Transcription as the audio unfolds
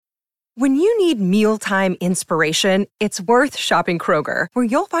When you need mealtime inspiration, it's worth shopping Kroger, where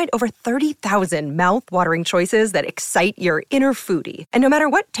you'll find over 30,000 mouth-watering choices that excite your inner foodie. And no matter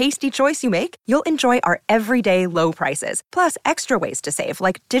what tasty choice you make, you'll enjoy our everyday low prices, plus extra ways to save,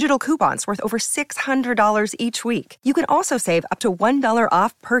 like digital coupons worth over $600 each week. You can also save up to $1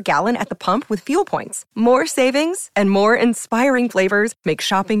 off per gallon at the pump with fuel points. More savings and more inspiring flavors make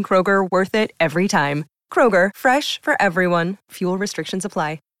shopping Kroger worth it every time. Kroger, fresh for everyone. Fuel restrictions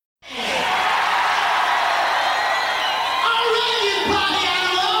apply. All right, you party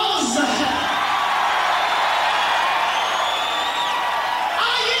animals!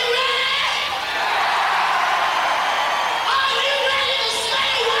 Are you ready? Are you ready to stay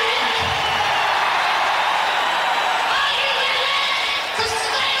awake? Are you ready to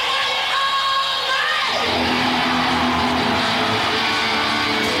stay awake all night?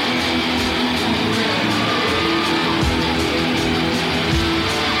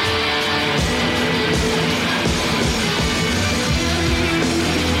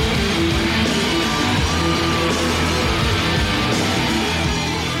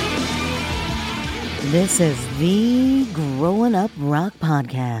 This is the Growing Up Rock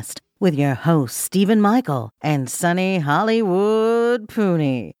Podcast with your hosts, Stephen Michael and Sonny Hollywood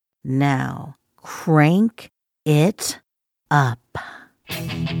Pooney. Now, crank it up.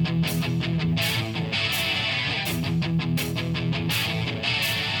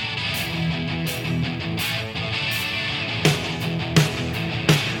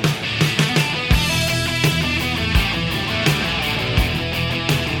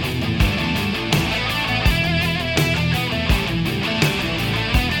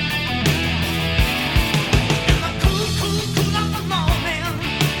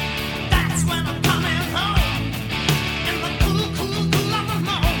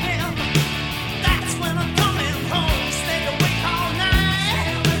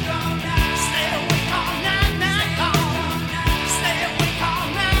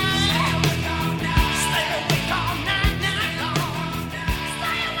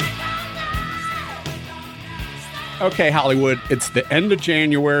 Okay, Hollywood, it's the end of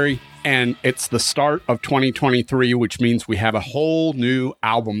January, and it's the start of 2023, which means we have a whole new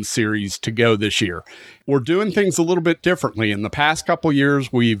album series to go this year. We're doing things a little bit differently. In the past couple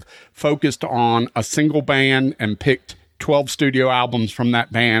years, we've focused on a single band and picked 12 studio albums from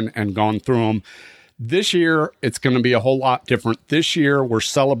that band and gone through them. This year, it's going to be a whole lot different. This year, we're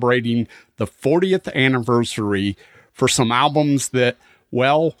celebrating the 40th anniversary for some albums that,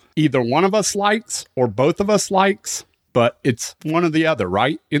 well, either one of us likes or both of us likes, but it's one or the other,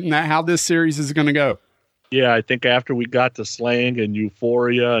 right? Isn't that how this series is going to go? Yeah, I think after we got to Slang and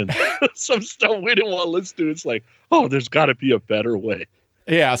Euphoria and some stuff we didn't want to listen to, it's like, oh, there's got to be a better way.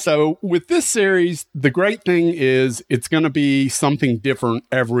 Yeah, so with this series, the great thing is it's going to be something different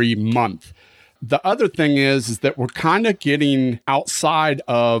every month. The other thing is that we're kind of getting outside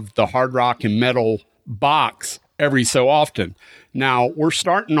of the hard rock and metal box every so often. Now, we're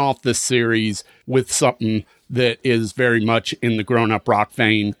starting off this series with something that is very much in the grown-up rock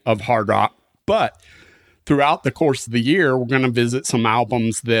vein of hard rock. But throughout the course of the year, we're going to visit some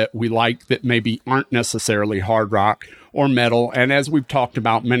albums that we like that maybe aren't necessarily hard rock or metal. And as we've talked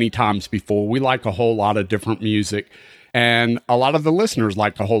about many times before, we like a whole lot of different music. And a lot of the listeners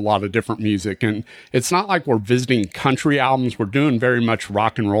like a whole lot of different music. And it's not like we're visiting country albums. We're doing very much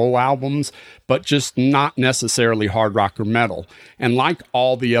rock and roll albums, but just not necessarily hard rock or metal. And like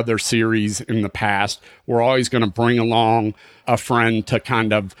all the other series in the past, we're always going to bring along a friend to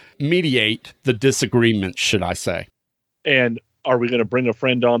kind of mediate the disagreements, should I say. And are we going to bring a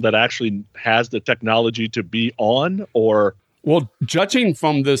friend on that actually has the technology to be on, or? Well, judging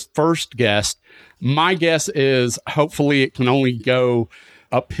from this first guest, my guess is hopefully it can only go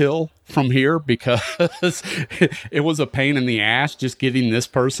uphill from here because it was a pain in the ass just getting this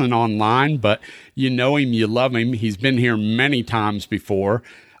person online. But you know him, you love him. He's been here many times before.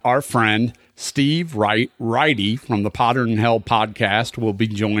 Our friend, Steve Wright, Righty from the Potter and Hell podcast, will be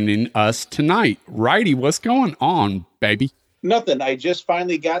joining us tonight. Righty, what's going on, baby? Nothing. I just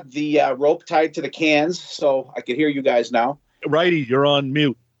finally got the rope tied to the cans, so I can hear you guys now. Righty, you're on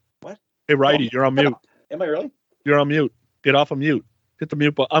mute. What? Hey, Righty, you're on mute. Am I really? You're on mute. Get off of mute. Hit the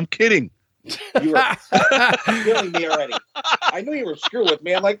mute button. I'm kidding. You were killing me already. I knew you were screwing with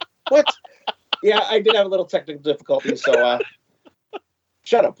me. I'm like, what? Yeah, I did have a little technical difficulty, so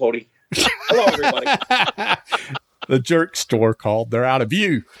shut up, Pody. Hello, everybody. The jerk store called. They're out of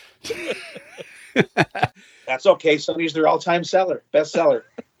view. That's okay. Sonny's their all-time bestseller.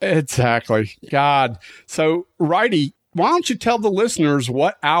 Exactly. God. So, Righty, why don't you tell the listeners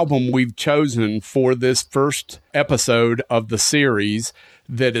what album we've chosen for this first episode of the series?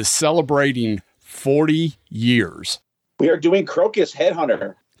 that is celebrating 40 years. We are doing Krokus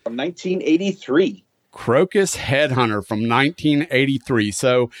Headhunter from 1983. Krokus Headhunter from 1983.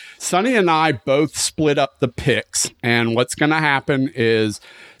 So Sonny and I both split up the picks, and what's going to happen is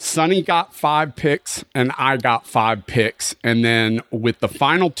Sonny got 5 picks and I got 5 picks. And then with the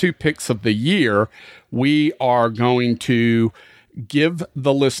final 2 picks of the year, we are going to give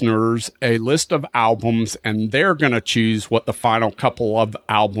the listeners a list of albums, and they're going to choose what the final couple of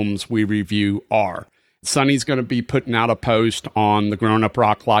albums we review are. Sonny's going to be putting out a post on the Grown Up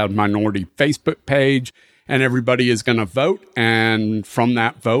Rock Loud Minority Facebook page, and everybody is going to vote. And from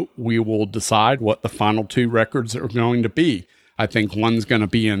that vote, we will decide what the final 2 records are going to be. I think one's going to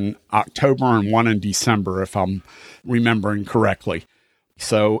be in October and one in December, if I'm remembering correctly.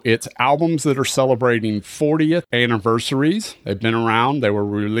 So it's albums that are celebrating 40th anniversaries. They've been around. They were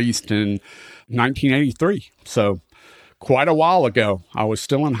released in 1983. So quite a while ago. I was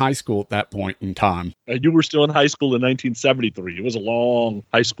still in high school at that point in time. And you were still in high school in 1973. It was a long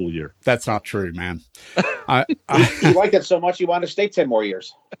high school year. That's not true, man. You liked it so much you wanted to stay 10 more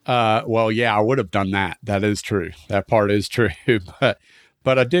years. Well, yeah, I would have done that. That is true. That part is true. But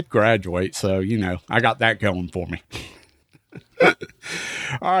I did graduate, so, I got that going for me.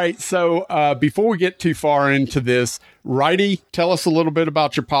 All right. So before we get too far into this, Righty, tell us a little bit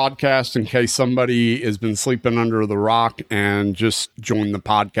about your podcast in case somebody has been sleeping under the rock and just joined the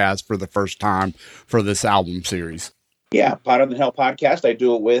podcast for the first time for this album series. Yeah, Potter Than Hell podcast. I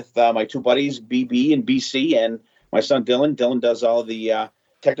do it with my 2 buddies, BB and BC, and my son Dylan. Dylan does all the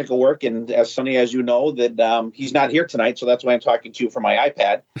technical work, and as Sonny, as you know, that he's not here tonight, so that's why I'm talking to you from my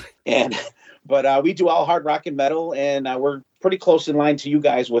iPad. But we do all hard rock and metal, and we're pretty close in line to you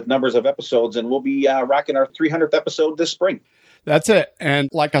guys with numbers of episodes, and we'll be rocking our 300th episode this spring. That's it. And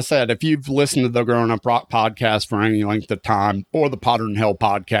like I said, if you've listened to the Grown Up Rock podcast for any length of time or the Potter Than Hell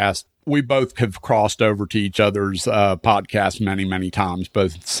podcast, we both have crossed over to each other's podcast many, many times.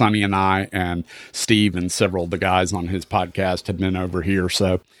 Both Sonny and I and Steve and several of the guys on his podcast have been over here.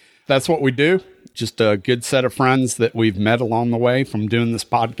 So that's what we do. Just a good set of friends that we've met along the way from doing this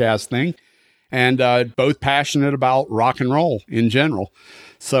podcast thing. And both passionate about rock and roll in general.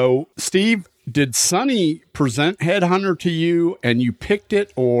 So, Steve, did Sonny present Headhunter to you and you picked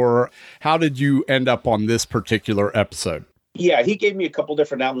it, or how did you end up on this particular episode? Yeah, he gave me a couple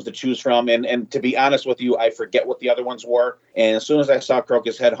different albums to choose from. And to be honest with you, I forget what the other ones were. And as soon as I saw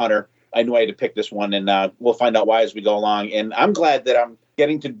Krokus Headhunter, I knew I had to pick this one. And we'll find out why as we go along. And I'm glad that I'm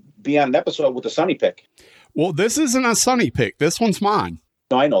getting to be on an episode with a Sonny pick. Well, this isn't a Sonny pick. This one's mine.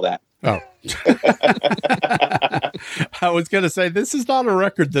 No, I know that. Oh, I was going to say, this is not a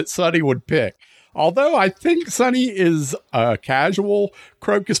record that Sonny would pick. Although I think Sonny is a casual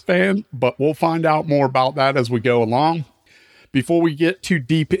Krokus fan, but we'll find out more about that as we go along. Before we get too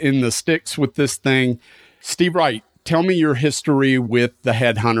deep in the sticks with this thing, Steve Wright, tell me your history with the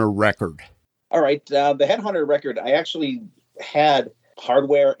Headhunter record. All right. The Headhunter record, I actually had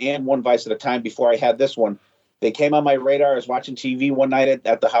Hardware and One Vice at a Time before I had this one. They came on my radar. I was watching TV one night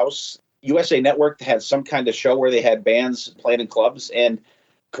at the house. USA Network had some kind of show where they had bands playing in clubs, and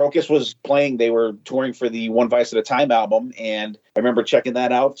Krokus was playing. They were touring for the One Vice at a Time album, and I remember checking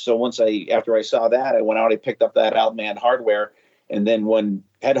that out. So after I saw that, I went out, I picked up that album and Hardware. And then when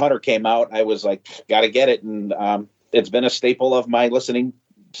Headhunter came out, I was like, got to get it. And it's been a staple of my listening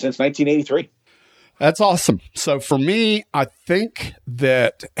since 1983. That's awesome. So for me, I think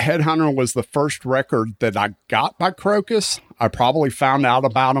that Headhunter was the first record that I got by Krokus. I probably found out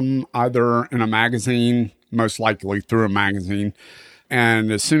about them either in a magazine, most likely through a magazine.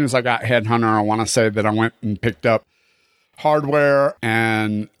 And as soon as I got Headhunter, I want to say that I went and picked up Hardware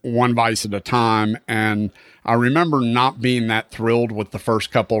and One Vice at a Time. And I remember not being that thrilled with the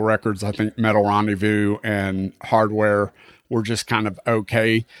first couple of records. I think Metal Rendezvous and Hardware were just kind of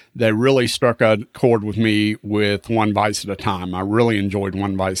okay. They really struck a chord with me with One Vice at a Time. I really enjoyed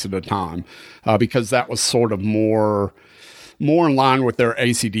One Vice at a Time because that was sort of more in line with their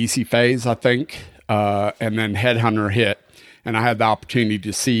AC/DC phase, I think. And then Headhunter hit, and I had the opportunity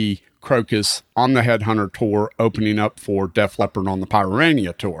to see Krokus on the Headhunter tour opening up for Def Leppard on the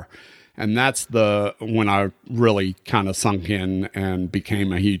Pyromania tour. And that's when I really kind of sunk in and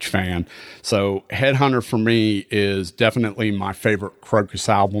became a huge fan. So Headhunter for me is definitely my favorite Krokus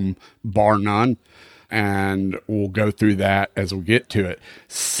album, bar none. And we'll go through that as we get to it.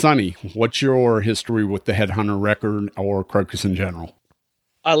 Sonny, what's your history with the Headhunter record or Krokus in general?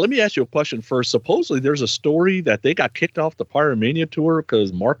 Let me ask you a question first. Supposedly there's a story that they got kicked off the Pyromania tour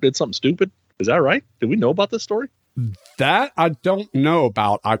because Mark did something stupid. Is that right? Did we know about this story? That I don't know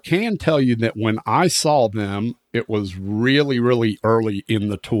about. I can tell you that when I saw them, it was really, really early in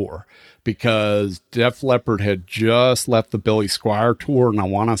the tour because Def Leppard had just left the Billy Squier tour. And I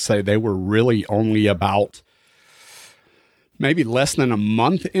want to say they were really only about maybe less than a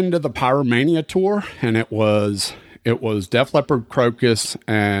month into the Pyromania tour. And it was Def Leppard, Krokus,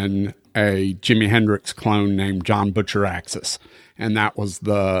 and a Jimi Hendrix clone named John Butcher Axis. And that was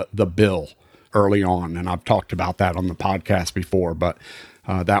the bill early on. And I've talked about that on the podcast before, but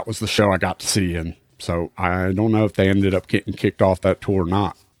that was the show I got to see. And so I don't know if they ended up getting kicked off that tour or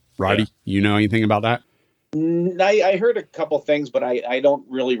not. Righty, You know anything about that? I heard a couple things, but I don't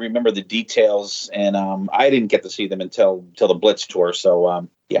really remember the details. And I didn't get to see them until the Blitz tour. So, I'm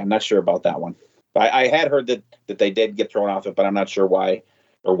not sure about that one. I had heard that they did get thrown off it, but I'm not sure why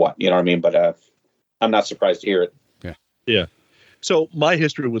or what. You know what I mean? But I'm not surprised to hear it. Yeah. So my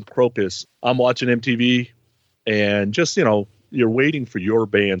history with Krokus, I'm watching MTV and just, you're waiting for your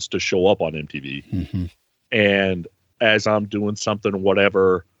bands to show up on MTV. Mm-hmm. And as I'm doing something or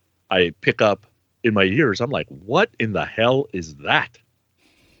whatever, I pick up in my ears. I'm like, what in the hell is that?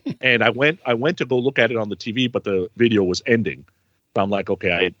 And I went to go look at it on the TV, but the video was ending. So I'm like,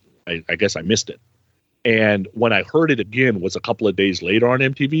 okay, I guess I missed it. And when I heard it again was a couple of days later on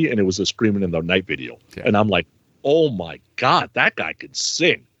MTV, and it was a Screaming in the Night video. Yeah. And I'm like, oh my God, that guy could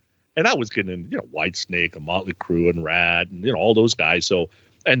sing. And I was getting, Whitesnake and Motley Crue and Rad and, all those guys. So,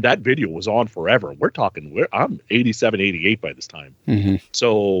 and that video was on forever. I'm 87, 88 by this time. Mm-hmm.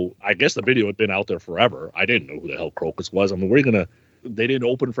 So I guess the video had been out there forever. I didn't know who the hell Krokus was. I mean, they didn't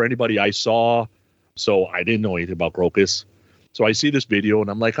open for anybody I saw. So I didn't know anything about Krokus. So I see this video and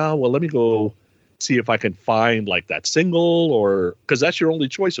I'm like, oh, well, let me go see if I can find like that single because that's your only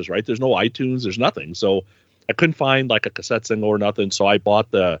choices, right? There's no iTunes, there's nothing. So I couldn't find like a cassette single or nothing, so I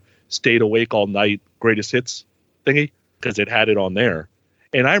bought the Stayed Awake All Night Greatest Hits thingy because it had it on there.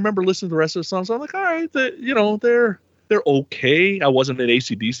 And I remember listening to the rest of the songs. I'm like, all right, they're okay. I wasn't an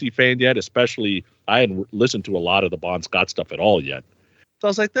AC/DC fan yet, especially I hadn't listened to a lot of the Bon Scott stuff at all yet. So I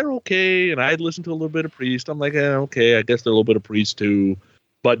was like, they're okay. And I had listened to a little bit of Priest. I'm like, okay, I guess they're a little bit of Priest too.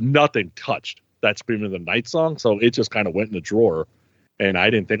 But nothing touched that Screaming in the Night song. So it just kind of went in the drawer. And I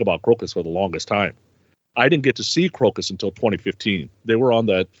didn't think about Krokus for the longest time. I didn't get to see Krokus until 2015. They were on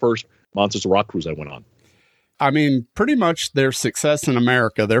that first Monsters of Rock cruise I went on. I mean, pretty much their success in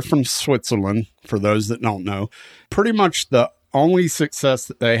America, they're from Switzerland, for those that don't know. Pretty much the only success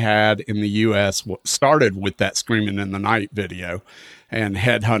that they had in the U.S. started with that Screaming in the Night video and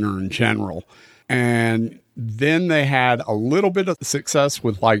Headhunter in general. And then they had a little bit of success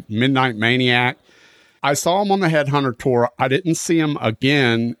with like Midnight Maniac. I saw them on the Headhunter tour. I didn't see them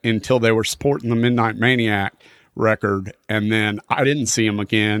again until they were supporting the Midnight Maniac record. And then I didn't see them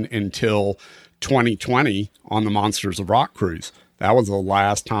again until 2020 on the Monsters of Rock cruise. That was the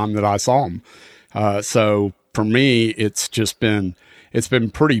last time that I saw them. So for me, it's been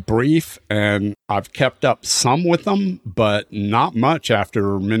pretty brief, and I've kept up some with them, but not much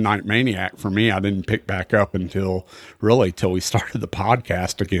after Midnight Maniac. For me, I didn't pick back up until we started the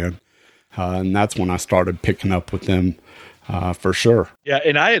podcast again. And that's when I started picking up with them for sure. Yeah,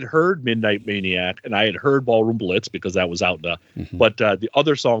 and I had heard Midnight Maniac, and I had heard Ballroom Blitz because that was out. But the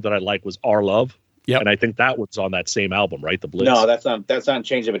other song that I liked was Our Love. Yep. And I think that was on that same album, right? The Blitz. No, that's on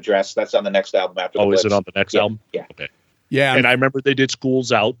Change of Address. That's on the next album after the Blitz. Is it on the next album? Yeah. Okay. Yeah. And I remember they did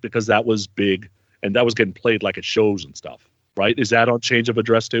Schools Out because that was big, and that was getting played like at shows and stuff, right? Is that on Change of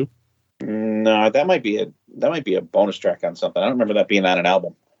Address too? No, that might be a bonus track on something. I don't remember that being on an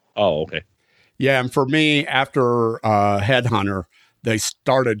album. Oh, okay. Yeah, and for me, after Headhunter, they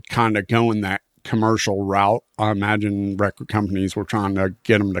started kind of going that commercial route. I imagine record companies were trying to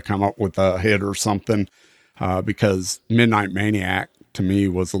get them to come up with a hit or something because Midnight Maniac, to me,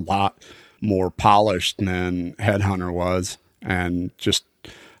 was a lot more polished than Headhunter was. And just,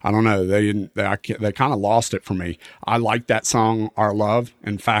 I don't know, they kind of lost it for me. I like that song, Our Love.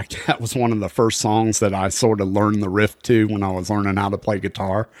 In fact, that was one of the first songs that I sort of learned the riff to when I was learning how to play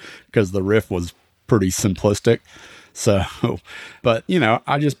guitar, because the riff was pretty simplistic. So, but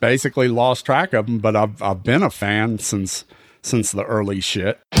I just basically lost track of them, but I've been a fan since the early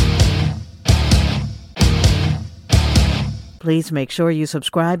shit. Please make sure you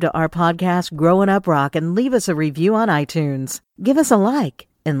subscribe to our podcast, Growing Up Rock, and leave us a review on iTunes. Give us a like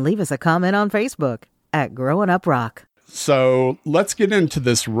and leave us a comment on Facebook at Growing Up Rock. So let's get into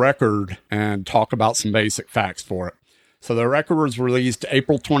this record and talk about some basic facts for it. So the record was released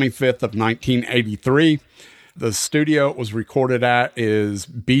April 25th of 1983. The studio it was recorded at is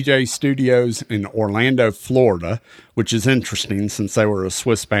BJ Studios in Orlando, Florida, which is interesting since they were a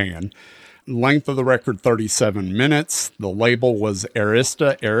Swiss band. Length of the record, 37 minutes. The label was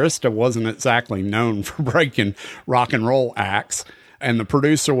Arista. Arista wasn't exactly known for breaking rock and roll acts. And the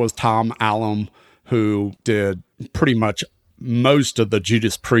producer was Tom Allom, who did pretty much most of the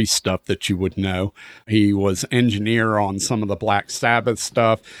Judas Priest stuff that you would know. He was engineer on some of the Black Sabbath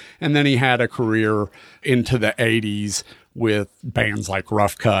stuff. And then he had a career into the 80s with bands like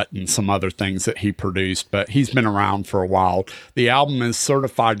Rough Cut and some other things that he produced. But he's been around for a while. The album is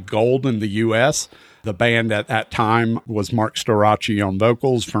certified gold in the U.S. The band at that time was Mark Storace on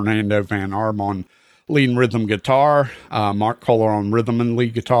vocals, Fernando Van Arm on lead and rhythm guitar, Mark Kohler on rhythm and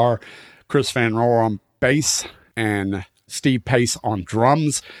lead guitar, Chris Van Roer on bass, and Steve Pace on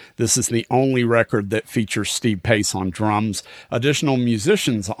drums. This is the only record that features Steve Pace on drums. Additional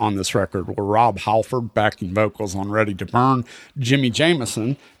musicians on this record were Rob Halford, backing vocals on Ready to Burn, Jimmy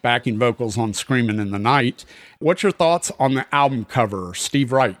Jamison, backing vocals on Screaming in the Night. What's your thoughts on the album cover,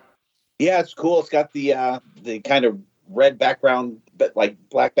 Steve Wright? Yeah, it's cool. It's got the kind of red background, but like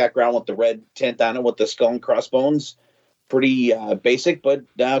black background with the red tint on it with the skull and crossbones. Pretty basic, but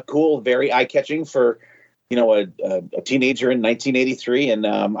cool. Very eye-catching for, you know, a teenager in 1983. And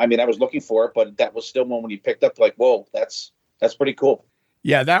I mean, I was looking for it, but that was still one when you picked up, like, whoa, that's pretty cool.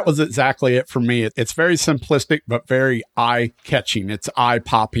 Yeah, that was exactly it for me. It's very simplistic, but very eye-catching. It's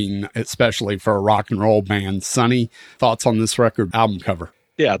eye-popping, especially for a rock and roll band. Sonny, thoughts on this record album cover?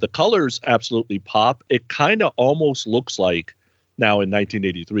 Yeah, the colors absolutely pop. It kind of almost looks like, now in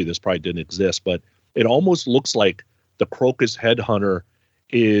 1983, this probably didn't exist, but it almost looks like the Krokus Headhunter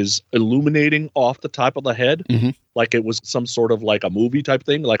is illuminating off the top of the head, like it was some sort of like a movie type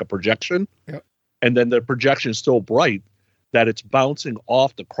thing, like a projection. Yep. And then the projection is so bright that it's bouncing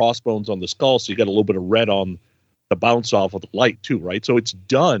off the crossbones on the skull, so you get a little bit of red on the bounce off of the light too, right? So it's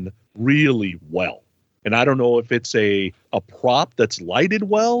done really well. And I don't know if it's a prop that's lighted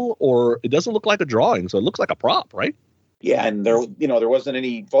well, or it doesn't look like a drawing, so it looks like a prop, right? Yeah, and there wasn't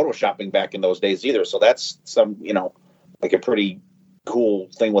any photoshopping back in those days either, so that's some, like a pretty cool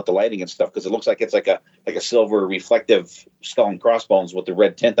thing with the lighting and stuff, because it looks like it's like a silver reflective skull and crossbones with the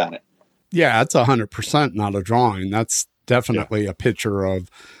red tint on it. Yeah, it's 100% not a drawing. That's definitely a picture of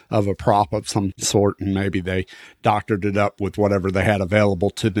a prop of some sort, and maybe they doctored it up with whatever they had available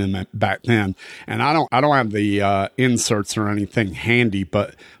to them back then. And I don't have the inserts or anything handy,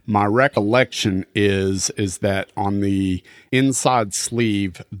 but my recollection is that on the inside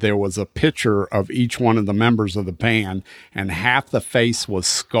sleeve there was a picture of each one of the members of the band, and half the face was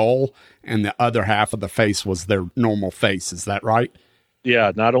skull and the other half of the face was their normal face. Is that right?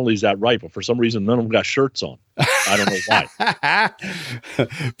 Yeah, not only is that right, but for some reason none of them got shirts on. I don't know why.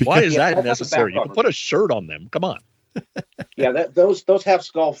 Why is that necessary? You can put a shirt on them. Come on. Yeah, those half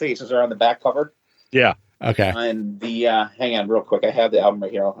skull faces are on the back cover. Yeah. Okay. And the hang on real quick. I have the album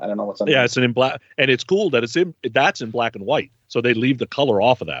right here. I don't know what's on. Yeah, it's in black, and it's cool that that's in black and white. So they leave the color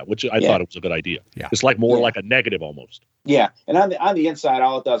off of that, which I thought it was a good idea. Yeah. It's like more like a negative almost. Yeah, and on the inside,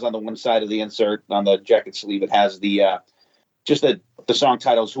 all it does on the one side of the insert on the jacket sleeve, it has the just the song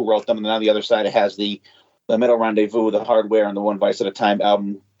titles, who wrote them, and then on the other side it has the Metal Rendezvous, the Hardware, and the One Vice at a Time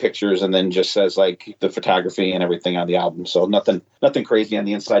album pictures, and then just says like the photography and everything on the album. So nothing crazy on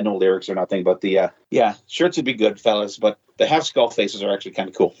the inside, no lyrics or nothing. But the shirts would be good, fellas. But the half skull faces are actually kind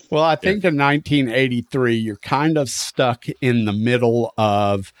of cool. Well, I think in 1983 you're kind of stuck in the middle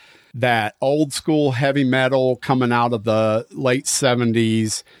of that old school heavy metal coming out of the late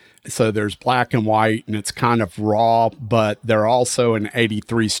 70s. So there's black and white, and it's kind of raw, but they're also in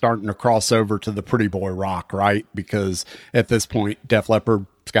 83 starting to cross over to the pretty boy rock, right? Because at this point, Def Leppard's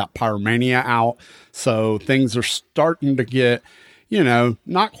got Pyromania out. So things are starting to get,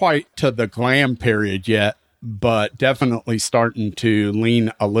 not quite to the glam period yet, but definitely starting to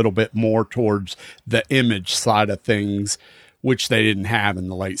lean a little bit more towards the image side of things, which they didn't have in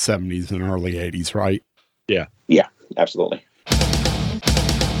the late 70s and early 80s, right? Yeah. Yeah, absolutely.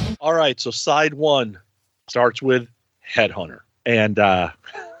 All right, so side one starts with Headhunter. And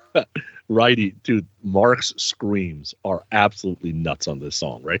righty, dude, Mark's screams are absolutely nuts on this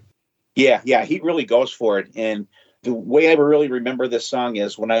song, right? Yeah, he really goes for it. And the way I really remember this song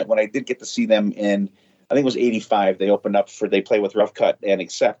is when I did get to see them in, I think it was 85, they play with Rough Cut and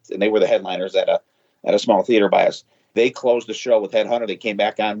Accept, and they were the headliners at a small theater by us. They closed the show with Headhunter. They came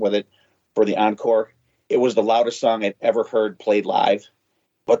back on with it for the encore. It was the loudest song I'd ever heard played live.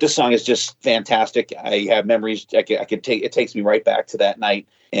 But this song is just fantastic. I have memories. It takes me right back to that night.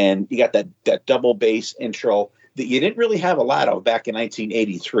 And you got that double bass intro that you didn't really have a lot of back in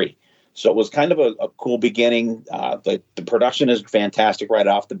 1983. So it was kind of a cool beginning. The production is fantastic right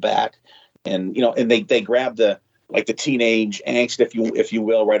off the bat. And, and they grabbed the like the teenage angst, if you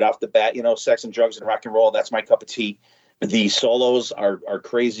will, right off the bat. You know, sex and drugs and rock and roll. That's my cup of tea. The solos are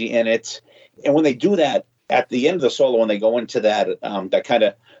crazy in it, and when they do that at the end of the solo, when they go into that that kind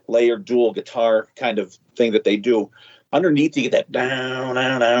of layered dual guitar kind of thing that they do, underneath you get that down,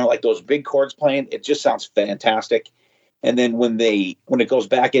 down, down, like those big chords playing. It just sounds fantastic. And then when it goes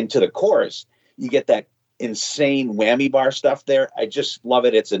back into the chorus, you get that insane whammy bar stuff there. I just love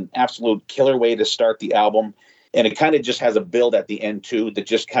it. It's an absolute killer way to start the album. And it kind of just has a build at the end too that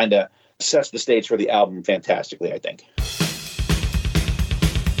just kind of sets the stage for the album fantastically, I think.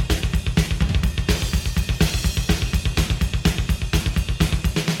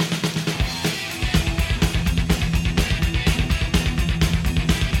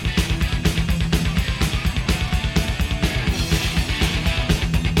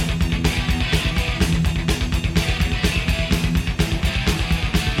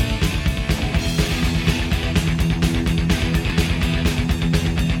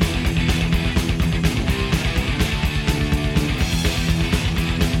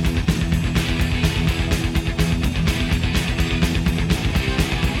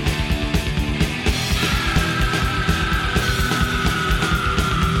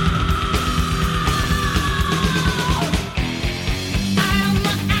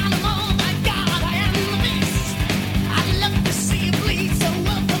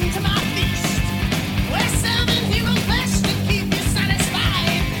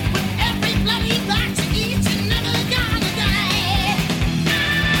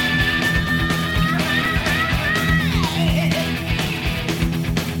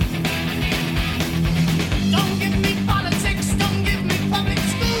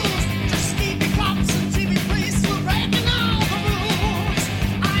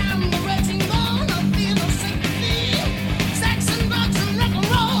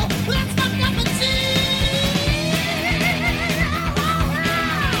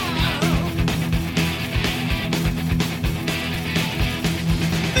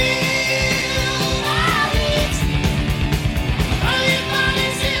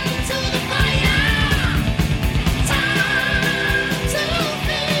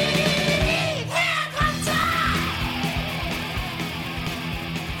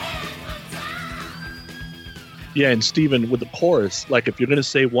 Yeah, and Steven, with the chorus, like if you're going to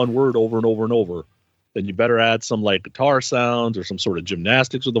say one word over and over and over, then you better add some like guitar sounds or some sort of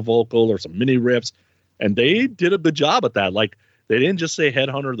gymnastics with the vocal or some mini riffs. And they did a good job at that. Like they didn't just say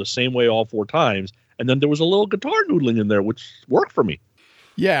Headhunter the same way all 4 times. And then there was a little guitar noodling in there, which worked for me.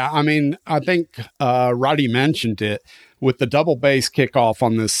 Yeah, I mean, I think Roddy mentioned it with the double bass kickoff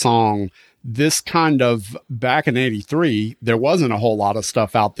on this song. This kind of back in 83, there wasn't a whole lot of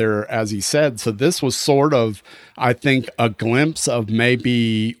stuff out there, as he said. So this was sort of, I think, a glimpse of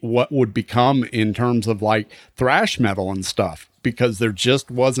maybe what would become in terms of like thrash metal and stuff, because there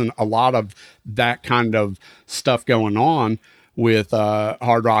just wasn't a lot of that kind of stuff going on with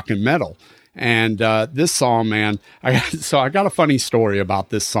hard rock and metal. And this song, man, I got a funny story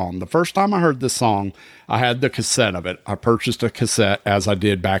about this song. The first time I heard this song, I had the cassette of it. I purchased a cassette, as I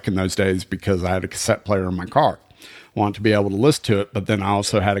did back in those days, because I had a cassette player in my car. Wanted to be able to listen to it, but then I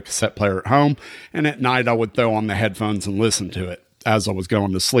also had a cassette player at home, and at night I would throw on the headphones and listen to it as I was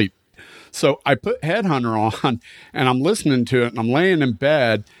going to sleep. So I put Headhunter on, and I'm listening to it, and I'm laying in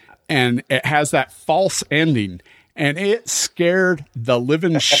bed, and it has that false ending. And it scared the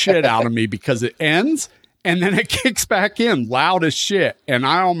living shit out of me because it ends and then it kicks back in loud as shit. And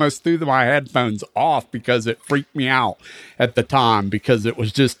I almost threw my headphones off because it freaked me out at the time, because it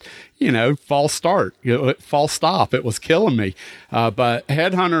was just, you know, false start, false stop. It was killing me. But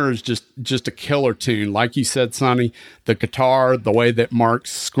Headhunter is just a killer tune. Like you said, Sonny, the guitar, the way that Mark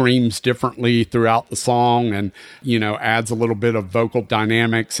screams differently throughout the song and, you know, adds a little bit of vocal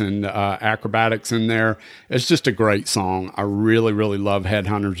dynamics and acrobatics in there. It's just a great song. I really, really love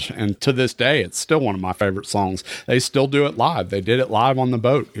Headhunters. And to this day, it's still one of my favorite songs. They still do it live. They did it live on the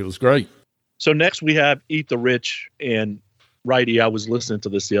boat. It was great. So next we have Eat the Rich. And Righty, I was listening to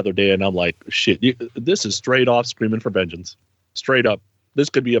this the other day, and I'm like, shit, this is straight off Screaming for Vengeance. Straight up. This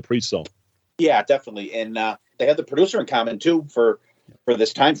could be a Priest song. Yeah, definitely. And they have the producer in common, too, for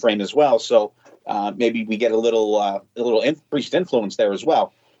this time frame as well. So maybe we get a little Priest influence there as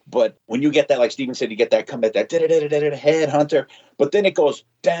well. But when you get that, like Steven said, you get that comeback, that Headhunter, but then it goes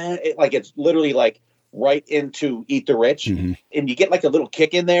down, it's literally like right into Eat the Rich, and you get like a little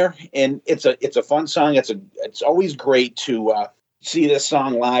kick in there, and it's a fun song. It's always great to see this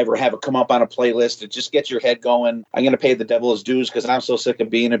song live or have it come up on a playlist. It just gets your head going. I'm going to pay the devil his dues because I'm so sick of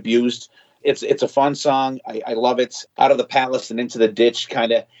being abused. It's a fun song. I love it. Out of the Palace and Into the Ditch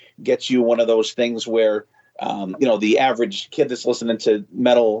kind of gets you one of those things where The average kid that's listening to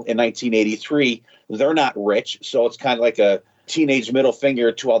metal in 1983, they're not rich. So it's kind of like a teenage middle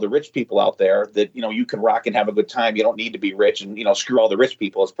finger to all the rich people out there that, you can rock and have a good time. You don't need to be rich, and, screw all the rich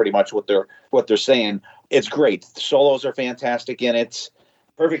people is pretty much what they're saying. It's great. The solos are fantastic in it.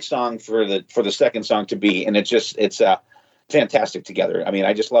 Perfect song for the second song to be. And it's fantastic together. I mean,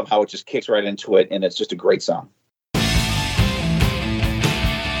 I just love how it just kicks right into it. And it's just a great song.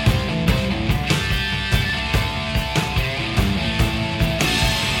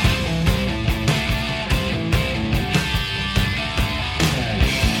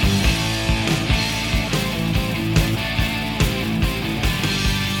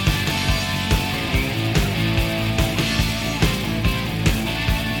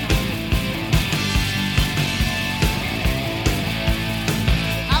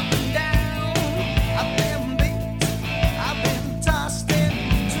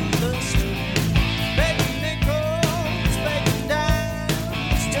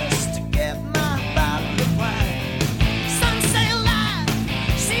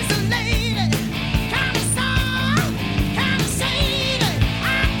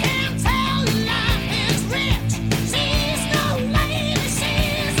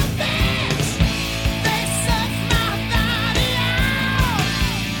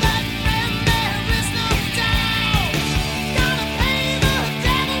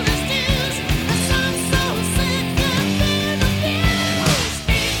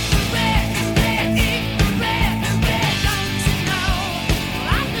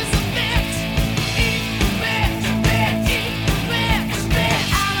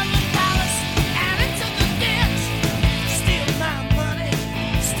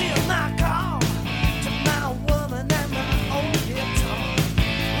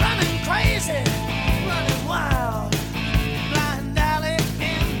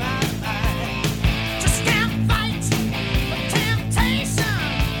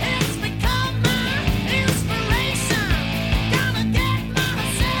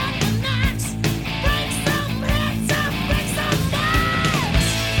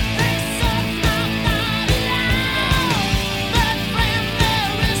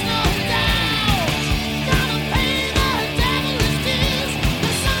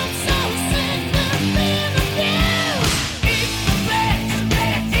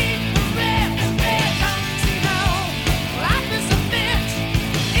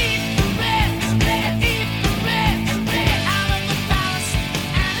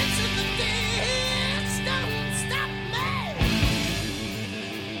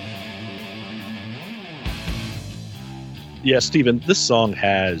 Yeah, Steven, this song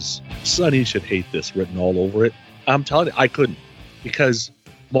has "Sonny Should Hate This" written all over it. I'm telling you, I couldn't, because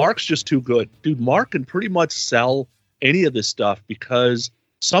Mark's just too good. Dude, Mark can pretty much sell any of this stuff, because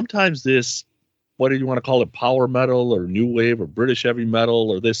sometimes this, what do you want to call it, power metal or new wave or British heavy metal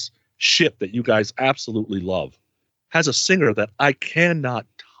or this shit that you guys absolutely love, has a singer that I cannot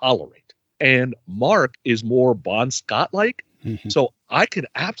tolerate. And Mark is more Bon Scott-like. Mm-hmm. So I can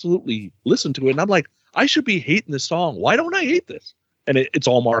absolutely listen to it. And I'm like, I should be hating this song. Why don't I hate this? And it's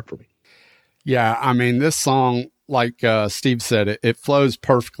all Mark for me. Yeah, I mean, this song, like Steve said, it flows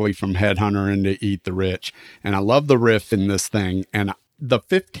perfectly from Headhunter into Eat the Rich. And I love the riff in this thing. And the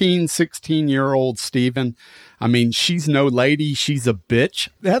 15, 16-year-old Steven, I mean, she's no lady. She's a bitch.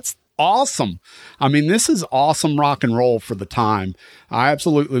 That's awesome. I mean, this is awesome rock and roll for the time. I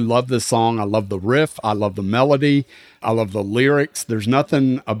absolutely love this song. I love the riff. I love the melody. I love the lyrics. There's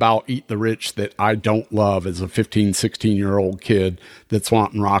nothing about Eat the Rich that I don't love as a 15, 16-year-old kid that's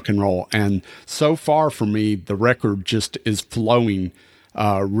wanting rock and roll. And so far for me, the record just is flowing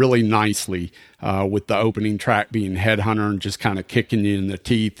really nicely, with the opening track being Headhunter and just kind of kicking you in the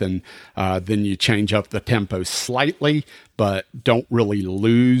teeth. And then you change up the tempo slightly, but don't really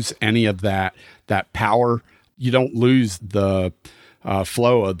lose any of that power. You don't lose the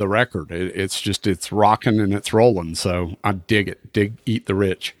flow of the record. It's rocking and it's rolling. So I dig it. Dig Eat the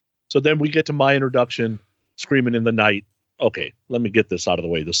Rich. So then we get to my introduction, Screaming in the Night. Okay, let me get this out of the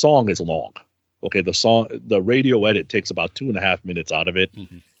way. The song is long. Okay, the radio edit takes about 2.5 minutes out of it.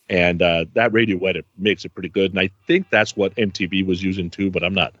 Mm-hmm. And that radio edit makes it pretty good. And I think that's what MTV was using too, but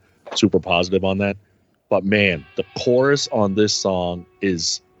I'm not super positive on that. But man, the chorus on this song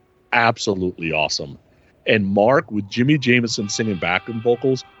is absolutely awesome. And Mark, with Jimmy Jameson singing backing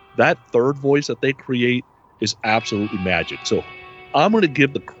vocals, that third voice that they create is absolutely magic. So I'm going to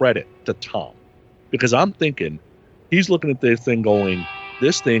give the credit to Tom, because I'm thinking he's looking at this thing going,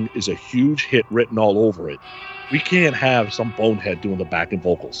 this thing is a huge hit written all over it. We can't have some bonehead doing the backing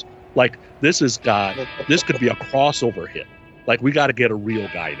vocals. Like, this could be a crossover hit. Like, we got to get a real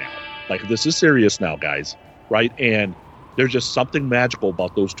guy now. Like, this is serious now, guys. right? And there's just something magical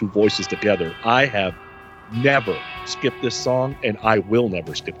about those two voices together. I have never skipped this song, and I will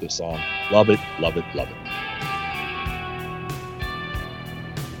never skip this song. Love it, love it, love it.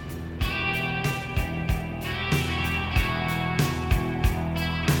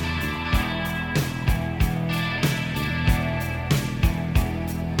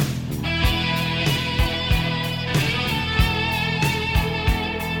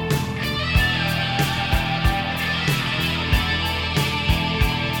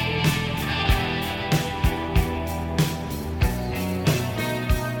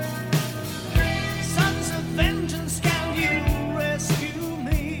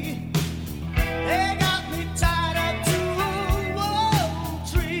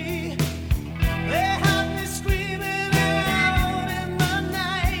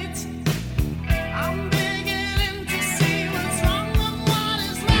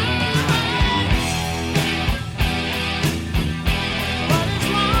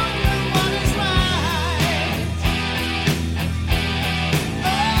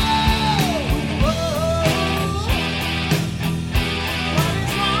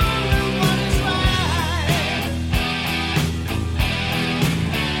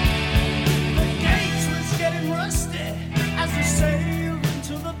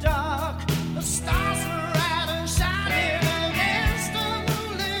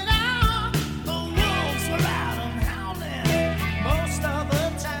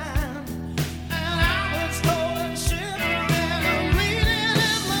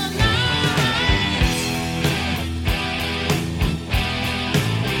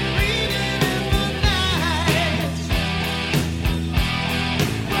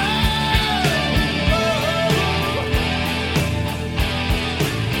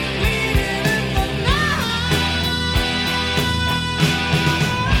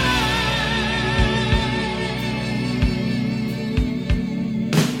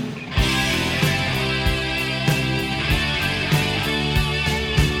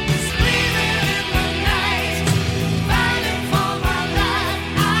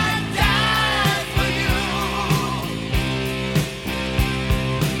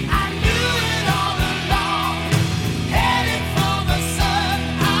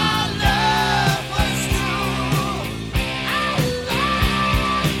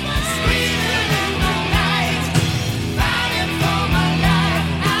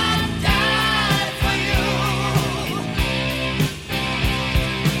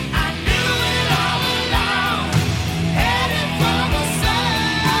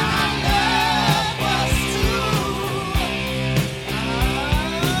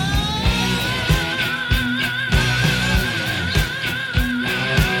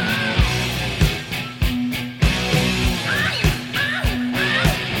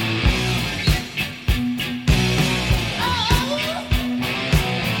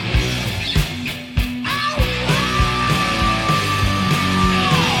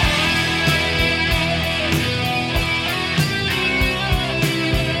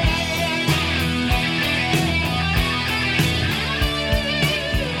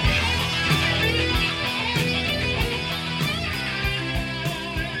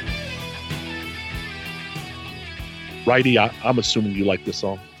 Righty, I'm assuming you like this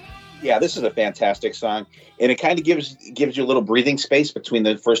song. Yeah, this is a fantastic song, and it kind of gives you a little breathing space between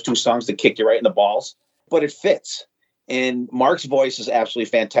the first two songs that kick you right in the balls, but it fits. And Mark's voice is absolutely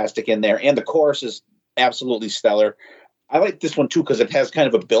fantastic in there, and the chorus is absolutely stellar. I like this one too because it has kind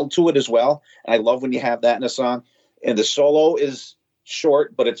of a build to it as well, and I love when you have that in a song. And the solo is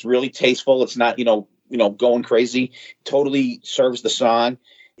short, but it's really tasteful. It's not going crazy. Totally serves the song.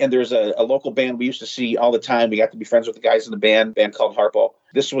 And there's a local band we used to see all the time. We got to be friends with the guys in the band called Harpo.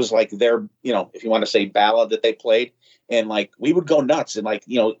 This was like their, if you want to say ballad that they played. And like, we would go nuts. And like,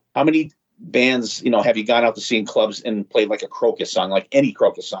 how many bands, have you gone out to see in clubs and played like a Krokus song, like any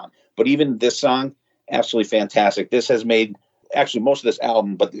Krokus song? But even this song, absolutely fantastic. This has made, actually most of this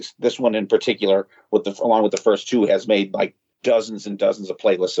album, but this one in particular, along with the first two, has made like dozens and dozens of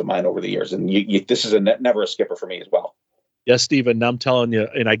playlists of mine over the years. And this is never a skipper for me as well. Yes, Stephen, I'm telling you,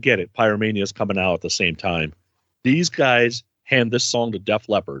 and I get it, Pyromania is coming out at the same time. These guys hand this song to Def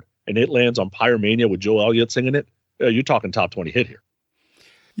Leppard, and it lands on Pyromania with Joe Elliott singing it. You're talking top 20 hit here.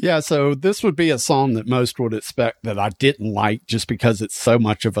 Yeah, so this would be a song that most would expect that I didn't like just because it's so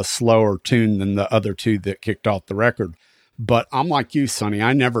much of a slower tune than the other two that kicked off the record. But I'm like you, Sonny.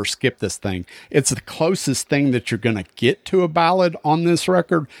 I never skip this thing. It's the closest thing that you're going to get to a ballad on this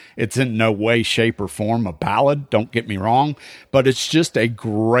record. It's in no way, shape, or form a ballad. Don't get me wrong. But it's just a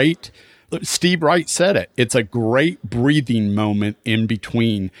great Steve Wright said it. It's a great breathing moment in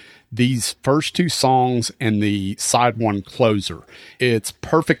between these first two songs and the side one closer. It's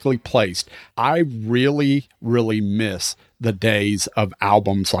perfectly placed. I really, really miss the days of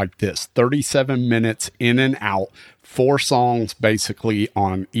albums like this. 37 minutes in and out, 4 songs basically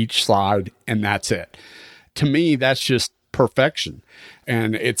on each side, and that's it. To me, that's just perfection.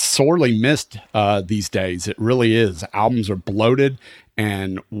 And it's sorely missed these days. It really is. Albums are bloated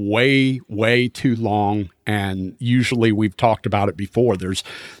and way, way too long. And usually we've talked about it before. There's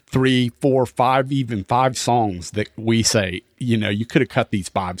 3, 4, 5, even 5 songs that we say, you know, you could have cut these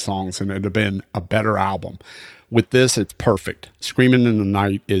 5 songs and it'd have been a better album. With this, it's perfect. Screaming in the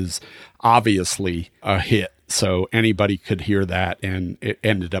Night is obviously a hit. So anybody could hear that, and it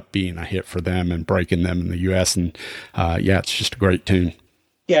ended up being a hit for them and breaking them in the U.S. And yeah, it's just a great tune.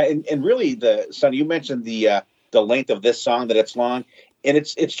 Yeah, and really, Sonny, you mentioned the length of this song, that it's long, and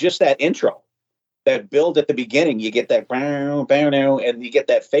it's just that intro, that build at the beginning. You get that bow, bow, now, and you get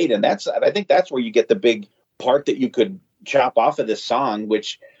that fade, and I think that's where you get the big part that you could chop off of this song.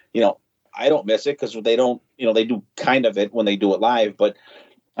 Which, you know, I don't miss it because they don't, you know, they do kind of it when they do it live, but.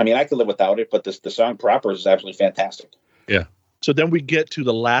 I mean, I could live without it, but the song proper is absolutely fantastic. Yeah. So then we get to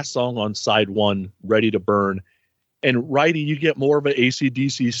the last song on side one, Ready to Burn. And Righty, you get more of an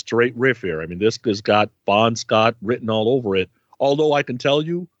AC/DC straight riff here. I mean, this has got Bon Scott written all over it. Although I can tell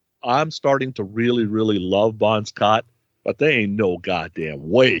you, I'm starting to really, really love Bon Scott, but there ain't no goddamn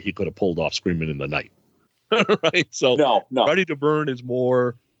way he could have pulled off Screaming in the Night. Right? So no. Ready to Burn is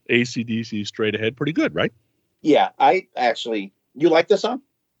more AC/DC straight ahead. Pretty good, right? Yeah, you like this song?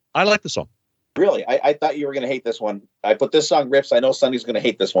 I like the song. Really? I thought you were going to hate this one. I put this song rips. I know Sonny's going to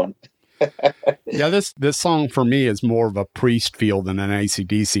hate this one. Yeah, this song for me is more of a Priest feel than an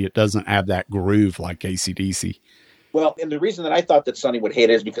AC/DC. It doesn't have that groove like AC/DC. Well, and the reason that I thought that Sonny would hate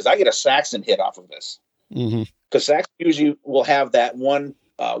it is because I get a Saxon hit off of this. Because Saxon usually will have that one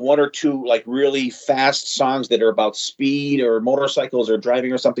or two like really fast songs that are about speed or motorcycles or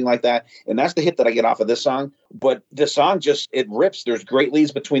driving or something like that. And that's the hit that I get off of this song. But the song it rips. There's great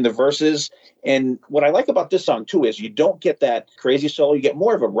leads between the verses. And what I like about this song too is you don't get that crazy solo. You get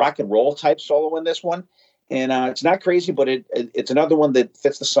more of a rock and roll type solo in this one. And it's not crazy, but it's another one that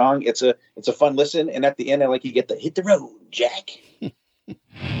fits the song. It's a fun listen. And at the end, I like you get the hit the road, Jack.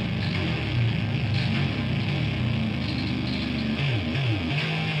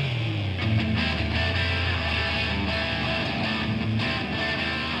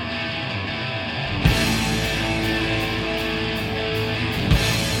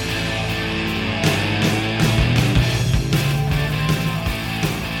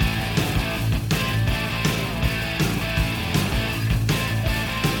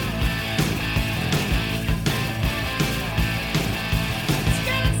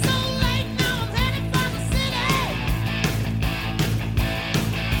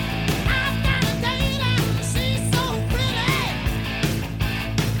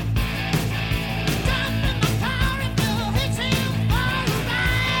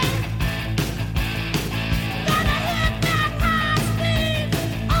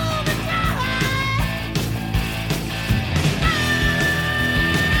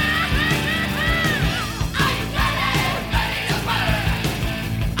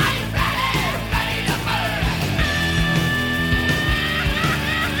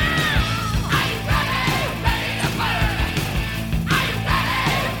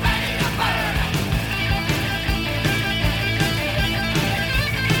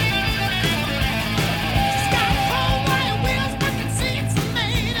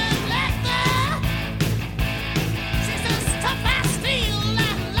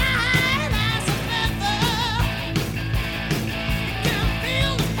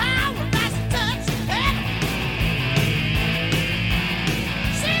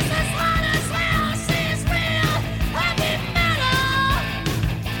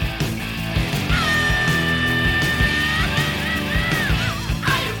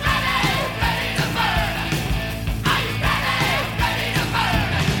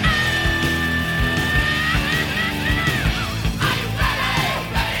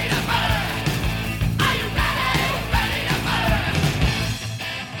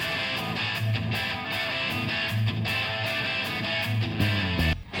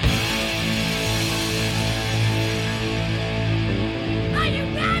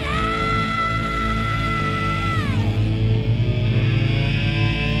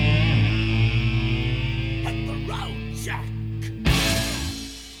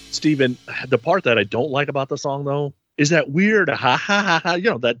 Steven, the part that I don't like about the song, though, is that weird ha ha ha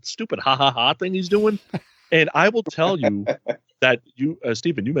ha, that stupid ha ha ha thing he's doing. And I will tell you, that you,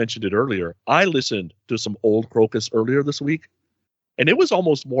 Stephen, you mentioned it earlier. I listened to some old Krokus earlier this week, and it was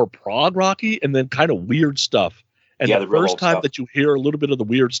almost more prog rocky and then kind of weird stuff. And the first time that you hear a little bit of the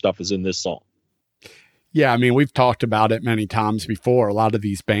weird stuff is in this song. Yeah, I mean, we've talked about it many times before. A lot of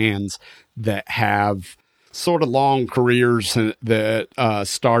these bands that have sort of long careers that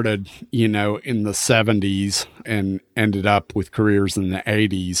started, in the 70s and ended up with careers in the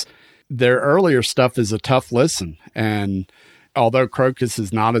 80s, their earlier stuff is a tough listen. And although Krokus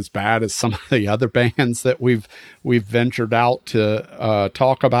is not as bad as some of the other bands that we've ventured out to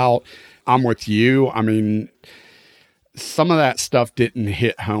talk about, I'm with you. I mean, some of that stuff didn't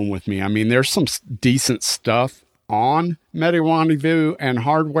hit home with me. I mean, there's some decent stuff on Medi Rendezvous and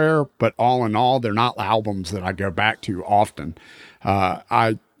Hardware, but all in all, they're not albums that I go back to often.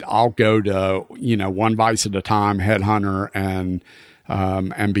 I'll go to, One Vice at a Time, Headhunter,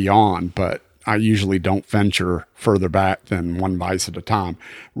 and beyond, but I usually don't venture further back than One Vice at a Time.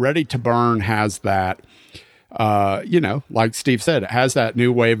 Ready to Burn has that, like Steve said, it has that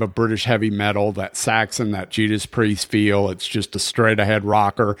new wave of British heavy metal, that Saxon, that Judas Priest feel. It's just a straight ahead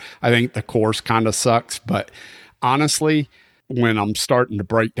rocker. I think the chorus kind of sucks, but honestly, when I'm starting to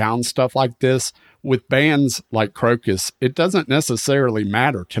break down stuff like this with bands like Krokus, it doesn't necessarily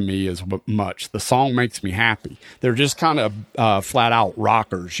matter to me as much. The song makes me happy. They're just kind of flat out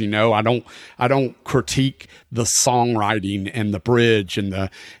rockers, I don't critique the songwriting and the bridge and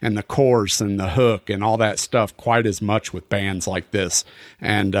the chorus and the hook and all that stuff quite as much with bands like this.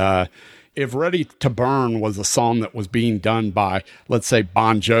 And if Ready to Burn was a song that was being done by, let's say,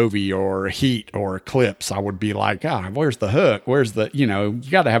 Bon Jovi or Heat or Eclipse, I would be like, where's the hook? Where's the, you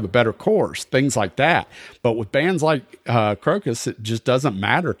got to have a better chorus, things like that. But with bands like Krokus, it just doesn't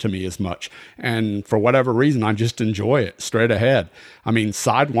matter to me as much. And for whatever reason, I just enjoy it straight ahead. I mean,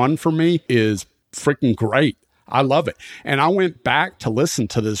 side one for me is freaking great. I love it. And I went back to listen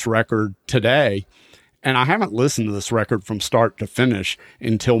to this record today. And I haven't listened to this record from start to finish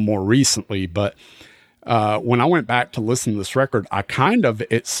until more recently. But when I went back to listen to this record, I kind of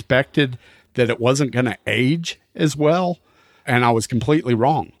expected that it wasn't going to age as well. And I was completely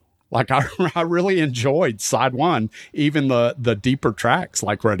wrong. Like, I really enjoyed side one, even the deeper tracks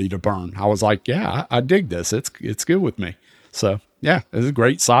like Ready to Burn. I was like, yeah, I dig this. It's good with me. So, yeah, it's a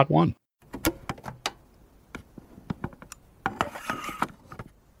great side one.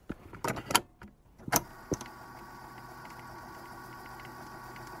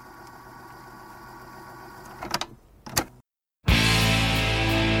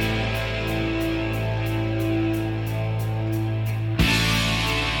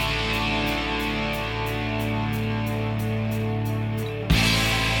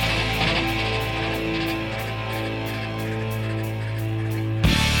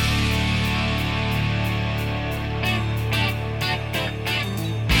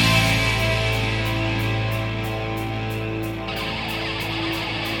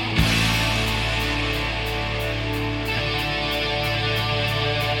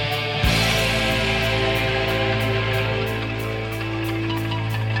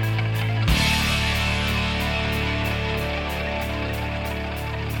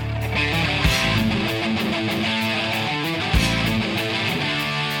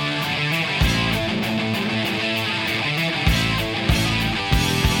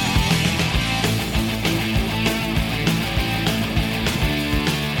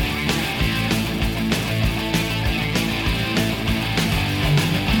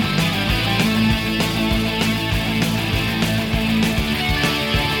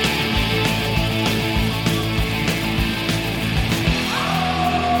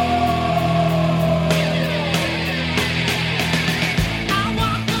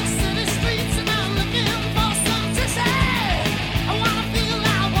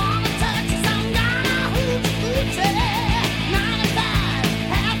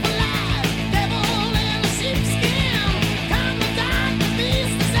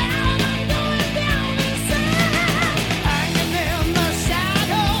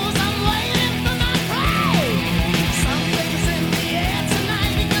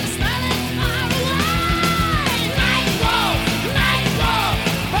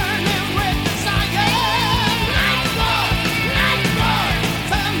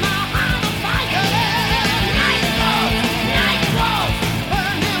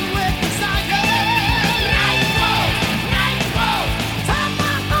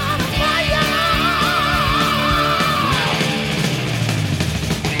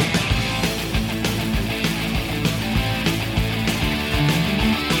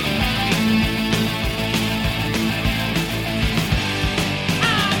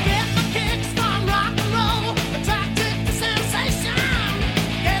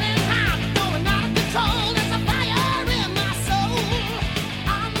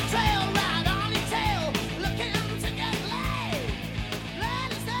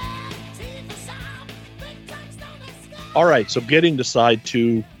 All right, so getting to side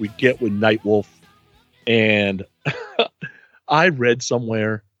 2, we get with Nightwolf, and I read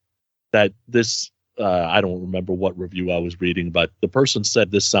somewhere that this, I don't remember what review I was reading, but the person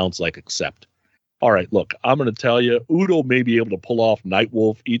said this sounds like Accept. All right, look, I'm going to tell you, Udo may be able to pull off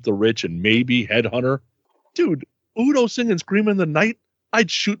Nightwolf, Eat the Rich, and maybe Headhunter. Dude, Udo singing Scream in the Night,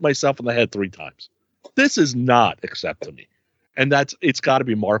 I'd shoot myself in the head 3 times. This is not Accept to me. And it's got to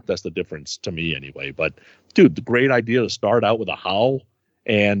be Mark. That's the difference to me anyway. But dude, the great idea to start out with a howl.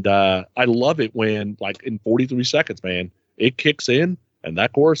 And I love it when, like, in 43 seconds, man, it kicks in and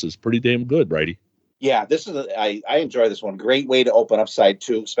that chorus is pretty damn good, righty? Yeah, I enjoy this one. Great way to open up side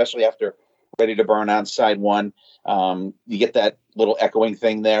 2, especially after Ready to Burn on side 1. You get that little echoing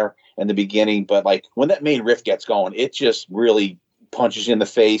thing there in the beginning. But like when that main riff gets going, it just really punches you in the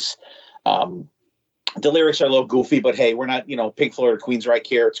face. The lyrics are a little goofy, but hey, we're not, Pink Floyd or Queensryche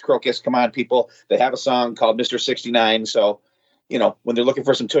here. It's Krokus. Come on, people. They have a song called Mr. 69. So, when they're looking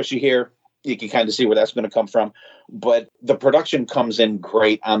for some tushy here, you can kind of see where that's going to come from. But the production comes in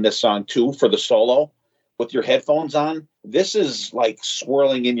great on this song too for the solo with your headphones on. This is like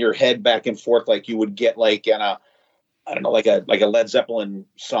swirling in your head back and forth like you would get like in a Led Zeppelin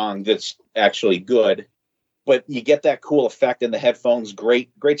song that's actually good. But you get that cool effect in the headphones.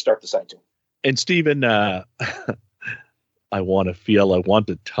 Great start to side 2. And Steven, I want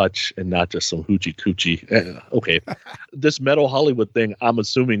to touch and not just some hoochie coochie. Okay. This Metal Hollywood thing, I'm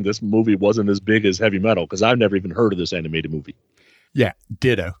assuming this movie wasn't as big as Heavy Metal because I've never even heard of this animated movie. Yeah,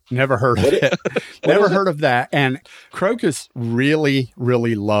 ditto. Never heard of it. Never heard of that. And Krokus really,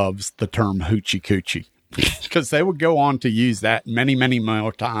 really loves the term hoochie coochie because they would go on to use that many, many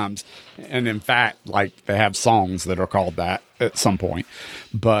more times. And in fact, like they have songs that are called that at some point.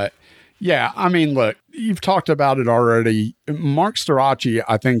 But yeah, I mean, look, you've talked about it already. Mark Storace,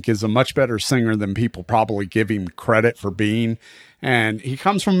 I think, is a much better singer than people probably give him credit for being. And he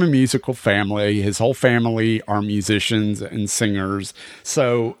comes from a musical family. His whole family are musicians and singers.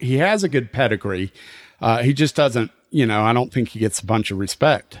 So he has a good pedigree. He just doesn't, I don't think he gets a bunch of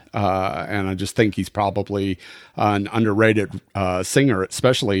respect. And I just think he's probably an underrated singer,